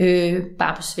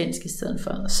 bare på svensk i stedet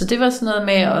for. Så det var sådan noget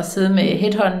med at sidde med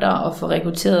headhunter og få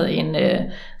rekrutteret en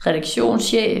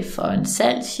redaktionschef og en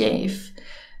salgschef,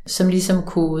 som ligesom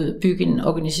kunne bygge en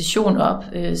organisation op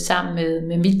sammen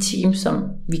med mit team, som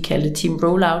vi kaldte Team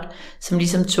Rollout, som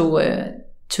ligesom tog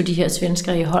de her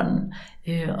svenskere i hånden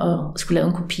og skulle lave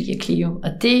en kopi af Clio.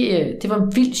 Og det var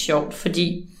vildt sjovt,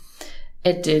 fordi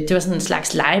at det var sådan en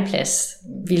slags legeplads.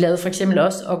 Vi lavede for eksempel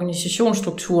også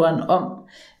organisationsstrukturen om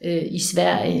i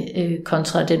Sverige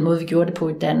kontra den måde, vi gjorde det på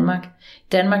i Danmark. I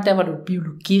Danmark, der var du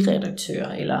biologiredaktør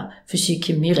eller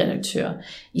fysik-kemi-redaktør.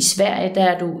 I Sverige, der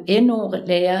er du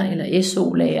NO-lærer eller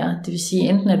SO-lærer. Det vil sige,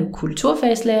 enten er du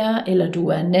kulturfagslærer, eller du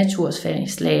er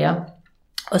naturfagslærer,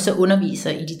 og så underviser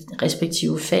i de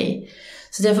respektive fag.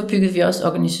 Så derfor byggede vi også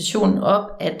organisationen op,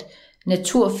 at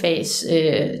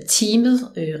naturfagsteamet,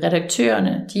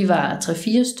 redaktørerne, de var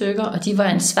 3-4 stykker, og de var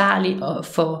ansvarlige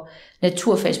for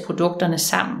naturfagsprodukterne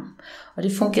sammen. Og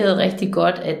det fungerede rigtig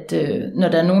godt, at når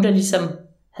der er nogen, der ligesom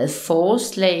havde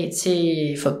forslag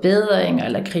til forbedringer,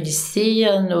 eller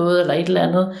kritiserede noget, eller et eller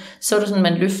andet, så var det sådan,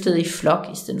 man løftede i flok,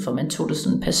 i stedet for man tog det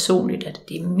sådan personligt, at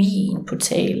det er min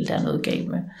portal, der er noget galt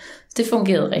med. Det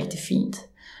fungerede rigtig fint.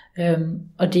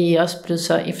 Og det er også blevet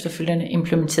så efterfølgende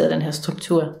implementeret, den her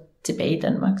struktur, tilbage i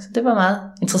Danmark. Så det var meget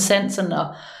interessant sådan at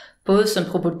både som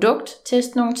på produkt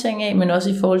teste nogle ting af, men også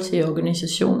i forhold til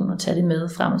organisationen og tage det med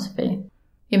frem og tilbage.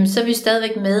 Jamen så er vi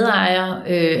stadigvæk medejere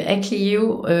af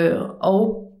Clio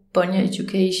og Bonnier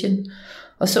Education.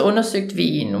 Og så undersøgte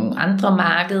vi nogle andre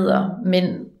markeder,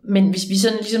 men hvis vi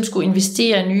sådan ligesom skulle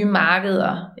investere i nye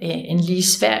markeder end lige i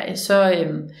Sverige,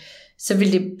 så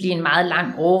ville det blive en meget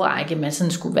lang årrække, man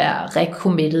sådan skulle være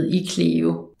recommitted i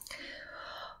Clio.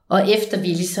 Og efter vi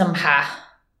ligesom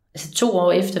har, altså 2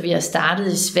 år efter vi har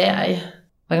startet i Sverige,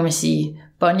 hvad kan man sige,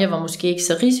 Bonnier var måske ikke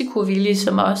så risikovillig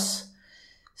som os,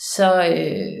 så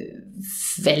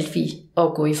valgte vi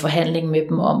at gå i forhandling med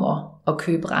dem om at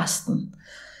købe resten.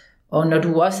 Og når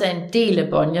du også er en del af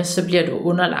Bonnier, så bliver du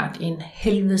underlagt en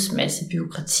helvedes masse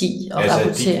bureaukrati og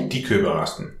rapportering. De køber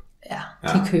resten? Ja,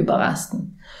 de køber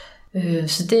resten.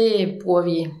 Så det bruger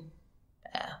vi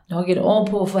nok et år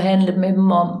på at forhandle med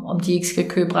dem om de ikke skal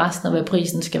købe resten, og hvad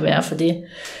prisen skal være for det.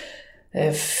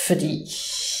 Fordi,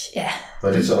 ja.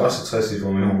 Var det så også 60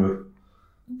 millioner?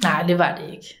 Nej, det var det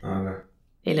ikke. Okay.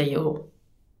 Eller jo.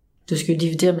 Du skal jo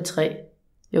dividere med 3.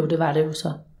 Jo, det var det jo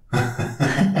så.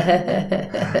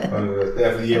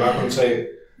 Ja, fordi jeg var kun 3.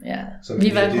 Ja. Så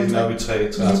vi var kun 3.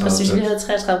 Præcis, vi havde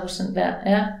 33% hver.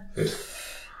 Ja. Fedt.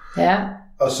 Ja.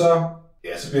 Og så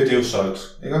bliver det jo solgt,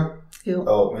 ikke? Jo.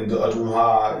 Og du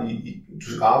har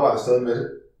du arbejder stadig med det?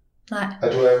 Nej.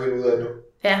 Er du vel ude af det?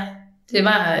 Ja, det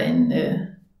var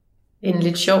en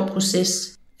lidt sjov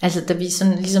proces. Altså, da vi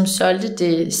sådan ligesom solgte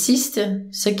det sidste,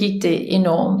 så gik det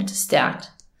enormt stærkt.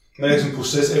 Men det er sådan en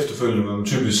proces efterfølgende, men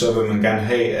typisk så vil man gerne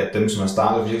have, at dem, som har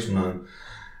startet virksomheden,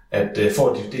 at for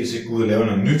at de dels ikke går ud og lave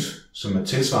noget nyt, som er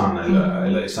tilsvarende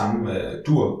eller i samme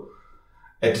dur,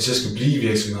 at de så skal blive i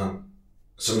virksomheden.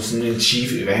 Som sådan en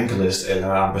chief evangelist, eller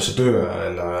ambassadør,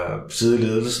 eller sidde i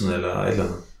ledelsen, eller et eller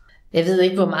andet. Jeg ved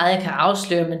ikke, hvor meget jeg kan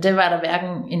afsløre, men det var der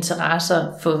hverken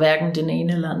interesser for hverken den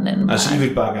ene eller den anden. Altså, I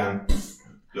vil bare gerne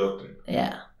lukke den. Ja.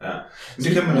 Men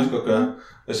det kan man også godt gøre.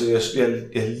 Altså,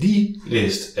 jeg har lige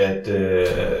læst, at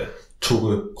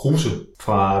Toge Kruse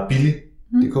fra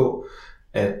Billy.dk,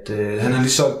 at han har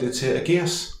lige solgt det til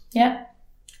Ageas. Ja.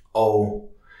 Og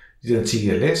de der 10,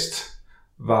 jeg læst,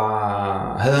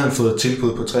 havde han fået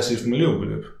tilbud på 60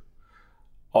 millionbeløb.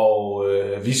 Og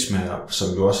Visma, som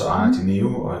jo også ejer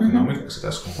Dineo og Economic, altså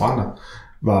deres konkurrenter,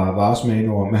 var også med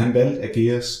indover. Men han valgte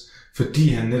Ageas, Fordi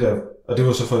han netop, og det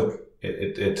var så for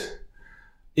et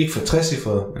ikke for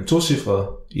 60-cifret, men 2-cifret,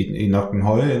 i nok den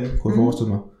høje ende, kunne jeg forestille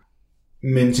mig.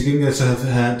 Men til gengæld så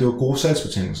havde han, det var gode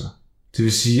salgsbetingelser. Det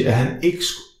vil sige, at han ikke,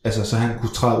 så han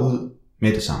kunne træde ud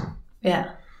med det samme. Ja.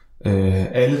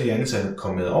 Alle de ansatte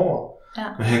kom med over,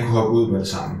 men han kunne hoppe ud med det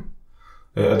samme.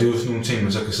 Og det er jo sådan nogle ting,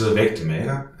 man så kan sidde og vægte med,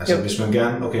 ikke? Altså hvis man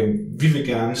gerne, vi vil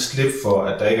gerne slippe for,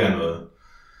 at der ikke er noget.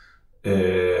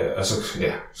 Og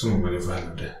så må man jo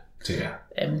forhandle om det, tænker jeg.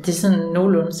 Jamen, det er sådan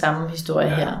nogenlunde samme historie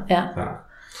her. Ja.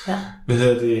 Hvad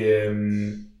hedder det?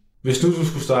 Hvis nu du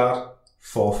skulle starte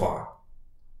forfra,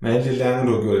 med alle de læringer,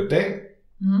 du har gjort i dag,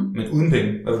 men uden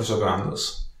penge, hvad vil du så gøre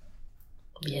anderledes?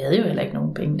 Vi havde jo heller ikke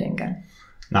nogen penge dengang.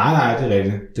 Nej, det er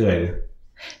rigtigt.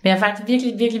 Men jeg er faktisk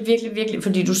virkelig,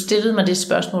 fordi du stillede mig det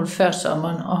spørgsmål før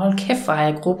sommeren, og hold kæft, hvor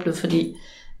jeg grublet, fordi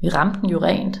vi ramte den jo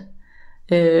rent.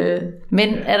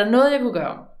 Men er der noget, jeg kunne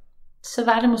gøre, så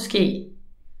var det måske...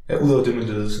 Ja, udover det med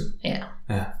ledelsen. Ja.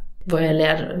 Hvor jeg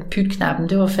lærte pytknappen,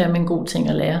 det var fandme en god ting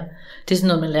at lære. Det er sådan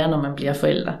noget, man lærer, når man bliver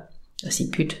forældre, at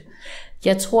sige pyt.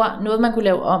 Jeg tror, noget man kunne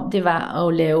lave om, det var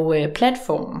at lave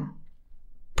platformen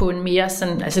på en mere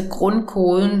sådan, altså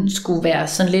grundkoden skulle være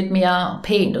sådan lidt mere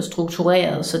pænt og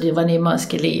struktureret, så det var nemmere at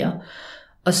skalere.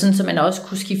 Og sådan, så man også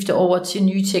kunne skifte over til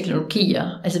nye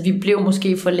teknologier. Altså vi blev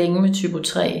måske for længe med Typo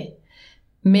 3,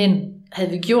 men havde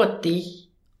vi gjort det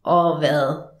og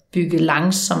været bygget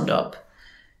langsomt op,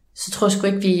 så tror jeg sgu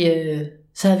ikke,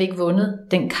 så havde vi ikke vundet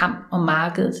den kamp om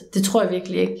markedet. Det tror jeg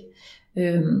virkelig ikke.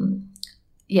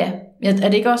 Er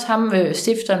det ikke også ham,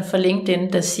 stifteren for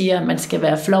LinkedIn, der siger, at man skal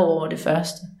være flov over det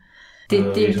første?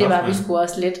 Det var vi sgu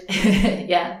også lidt.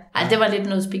 Det var lidt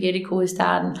noget spaghetti-kode i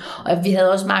starten. Og vi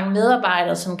havde også mange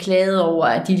medarbejdere, som klagede over,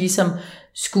 at de ligesom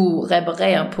skulle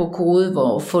reparere på kode,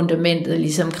 hvor fundamentet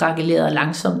ligesom krakelerede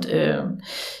langsomt.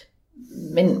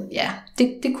 Men ja,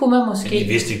 det kunne man måske. Men de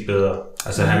vidste ikke bedre.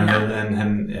 Altså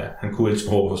han kunne ikke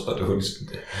sprog, så det var ligesom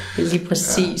det. Det er lige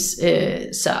præcis.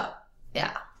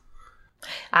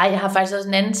 Jeg har faktisk også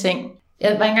en anden ting.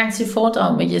 Jeg var engang til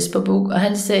foredrag med Jesper Buch, og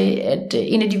han sagde, at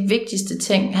en af de vigtigste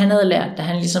ting, han havde lært, da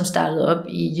han ligesom startede op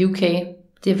i UK,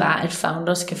 det var, at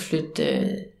founders skal flytte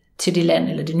til det land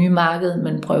eller det nye marked,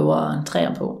 man prøver at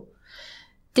entrere på.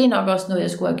 Det er nok også noget,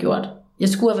 jeg skulle have gjort. Jeg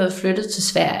skulle have været flyttet til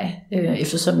Sverige,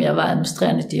 eftersom jeg var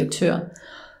administrerende direktør.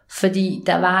 Fordi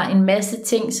der var en masse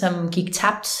ting, som gik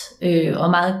tabt, og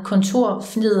meget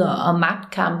kontorfnider og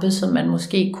magtkampe, som man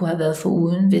måske kunne have været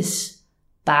foruden, hvis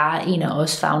bare en af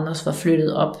os founders var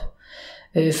flyttet op.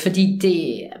 Fordi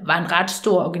det var en ret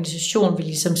stor organisation, vi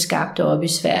ligesom skabte op i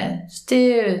Sverige. Så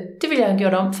det ville jeg have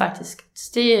gjort om, faktisk.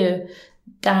 Så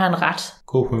der har han ret.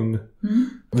 God pointe.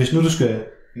 Hvis nu du skal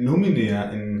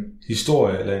nominere en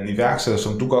historie eller en iværksætter,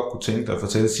 som du godt kunne tænke dig at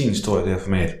fortælle sin historie i det her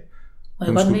format. Må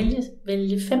jeg godt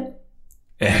vælge 5?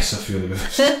 Ja, selvfølgelig.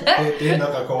 Det er nok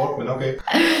rekord, men okay.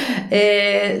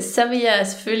 Så vil jeg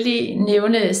selvfølgelig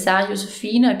nævne Sara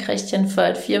Josefine og Christian for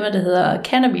et firma, der hedder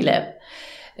Cannabilab.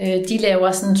 De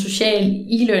laver sådan en social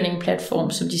e-learning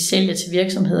platform, som de sælger til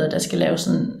virksomheder, der skal lave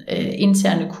sådan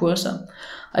interne kurser.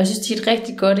 Og jeg synes, de er et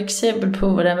rigtig godt eksempel på,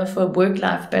 hvordan man får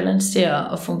work-life balance til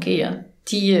at fungere.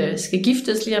 De skal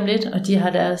giftes lige om lidt, og de har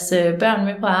deres børn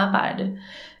med på arbejde.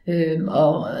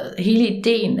 Og hele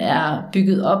ideen er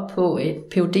bygget op på et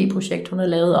PhD-projekt, hun har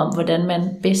lavet om, hvordan man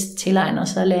bedst tilegner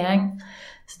sig læring.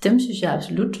 Så dem synes jeg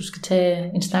absolut, du skal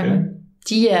tage en snak med.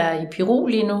 De er i Peru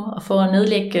lige nu, og får at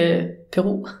nedlægge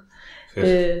Peru.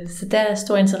 Så der er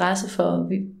stor interesse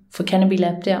for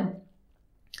Cannabilab der.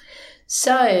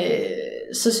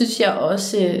 Så synes jeg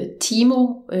også Timo,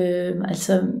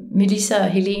 altså Melissa og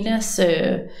Helenas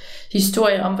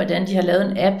historie om, hvordan de har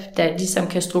lavet en app, der ligesom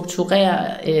kan strukturere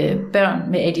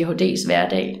børn med ADHD's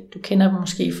hverdag. Du kender dem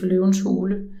måske fra Løvens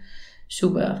Hule.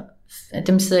 Super.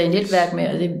 Dem sidder jeg i netværk med,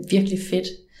 og det er virkelig fedt.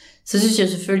 Så synes jeg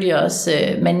selvfølgelig også,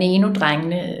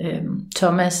 Maneno-drengene,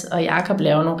 Thomas og Jakob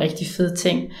laver nogle rigtig fede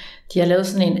ting. De har lavet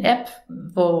sådan en app,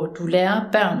 hvor du lærer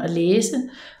børn at læse,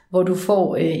 hvor du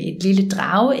får et lille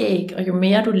drageæg, og jo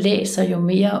mere du læser, jo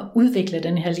mere udvikler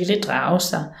den her lille drage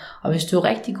sig. Og hvis du er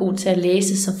rigtig god til at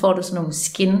læse, så får du sådan nogle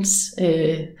skins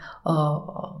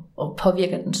og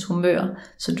påvirker dens humør.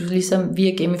 Så du ligesom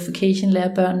via gamification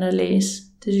lærer børnene at læse.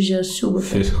 Det synes jeg er super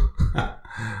fedt.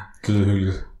 Det lyder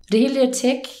hyggeligt. Det hele det er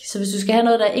tech, så hvis du skal have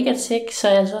noget, der ikke er tech, så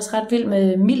er jeg altså også ret vild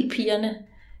med Mild-pigerne,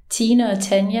 Tina og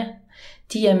Tanja.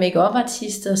 De er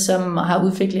make-up-artister, som har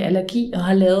udviklet allergi og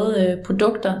har lavet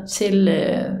produkter til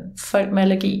folk med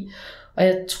allergi. Og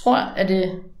jeg tror, at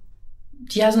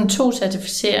de har sådan 2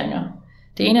 certificeringer.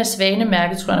 Det ene er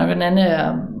Svanemærket, tror jeg nok, og den anden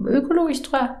er økologisk,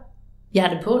 tror jeg. Jeg har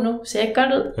det på nu, ser jeg ikke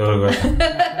godt ud? Det var godt.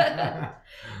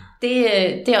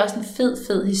 Det er også en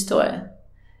fed historie.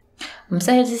 Men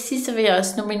så her til sidst, så vil jeg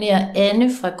også nominere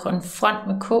Anne fra Konfront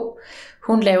med K.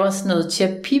 Hun laver sådan noget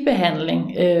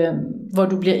terapibehandling, hvor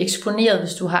du bliver eksponeret,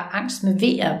 hvis du har angst med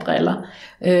VR-briller.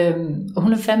 Og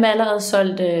hun har fandme allerede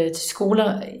solgt til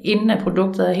skoler, inden at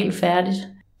produktet er helt færdigt.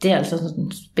 Det er altså sådan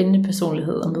en spændende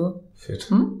personlighed at møde.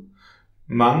 Fedt.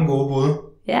 Mange gode bud.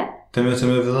 Ja. Dem vil jeg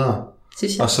tage med videre.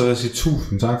 Synes jeg. Og så vil jeg sige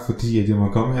tusind tak, fordi at jeg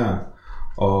må komme her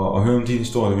og høre om din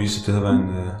historie, Louise. Det har været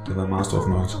en meget stor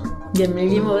fornøjelse. Jamen i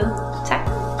lige måde. Tak.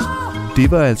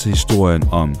 Det var altså historien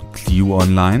om Clio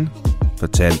Online,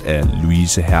 fortalt af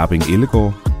Louise Herbing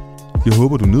Ellegaard. Jeg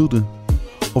håber, du nød det.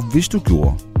 Og hvis du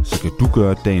gjorde, så kan du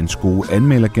gøre dagens gode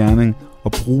anmeldergerning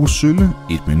og bruge sølle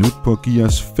 1 minut på at give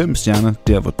os 5 stjerner,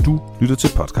 der hvor du lytter til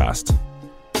podcast.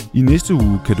 I næste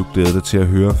uge kan du glæde dig til at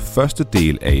høre første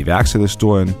del af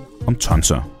iværksætterhistorien om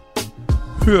Tonser.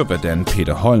 Hør, hvordan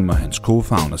Peter Holm og hans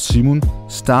co-founder Simon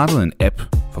startede en app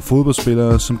for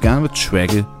fodboldspillere, som gerne vil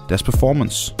tracke deres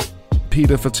performance.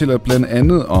 Peter fortæller blandt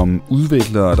andet om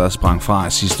udviklere, der sprang fra i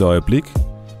sidste øjeblik,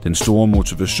 den store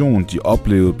motivation, de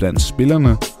oplevede blandt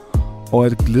spillerne, og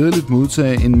at glædeligt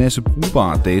modtage en masse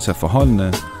brugbare data for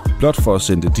holdene, blot for at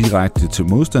sende det direkte til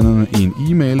modstanderne i en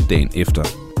e-mail dagen efter.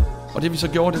 Og det vi så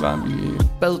gjorde, det var, at vi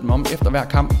bad dem om efter hver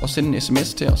kamp at sende en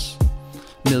sms til os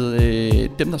med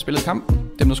dem, der spillede kampen,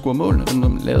 dem, der scorede målene, dem, der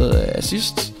lavede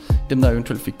assist, dem, der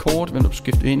eventuelt fik kort, hvem der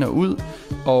skiftede ind og ud,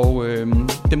 og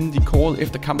dem, de kårede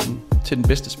efter kampen til den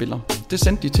bedste spiller. Det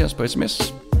sendte de til os på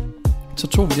sms. Så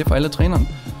tog vi det fra alle trænerne,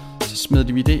 så smed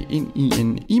vi det ind i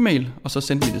en e-mail, og så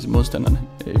sendte vi det til modstanderne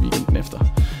weekenden efter.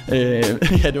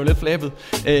 Ja, det var lidt flabet,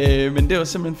 men det var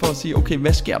simpelthen for at sige, okay,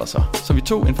 hvad sker der så? Så vi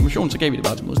tog information, så gav vi det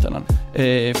bare til modstanderne.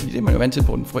 Fordi det er man jo vant til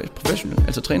på den professionelle,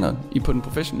 altså træneren på den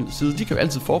professionelle side, de kan jo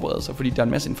altid forberede sig, fordi der er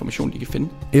en masse information, de kan finde.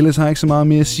 Ellers har jeg ikke så meget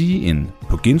mere at sige end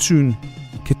på gensyn.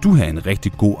 Kan du have en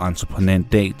rigtig god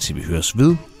entreprenant dag, til vi høres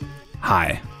ved?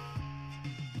 Hej.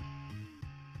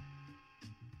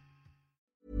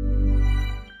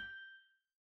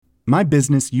 My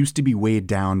business used to be weighed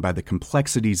down by the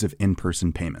complexities of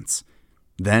in-person payments.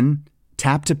 Then,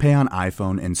 Tap to Pay on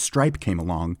iPhone and Stripe came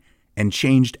along and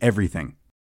changed everything.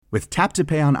 With Tap to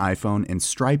Pay on iPhone and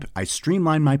Stripe, I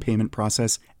streamlined my payment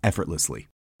process effortlessly.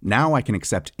 Now I can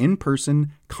accept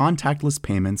in-person, contactless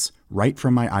payments right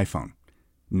from my iPhone.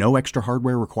 No extra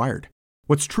hardware required.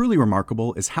 What's truly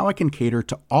remarkable is how I can cater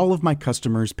to all of my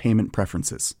customers' payment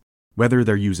preferences. Whether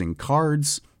they're using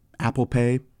cards, Apple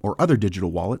Pay, or other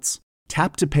digital wallets,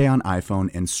 Tap to Pay on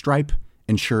iPhone and Stripe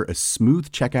ensure a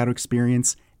smooth checkout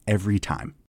experience every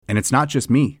time. And it's not just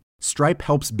me. Stripe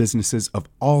helps businesses of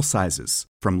all sizes,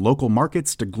 from local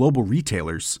markets to global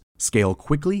retailers, scale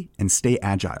quickly and stay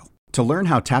agile. To learn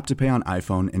how Tap to Pay on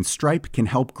iPhone and Stripe can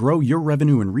help grow your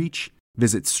revenue and reach,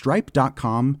 visit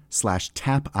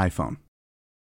stripe.com/tapiphone.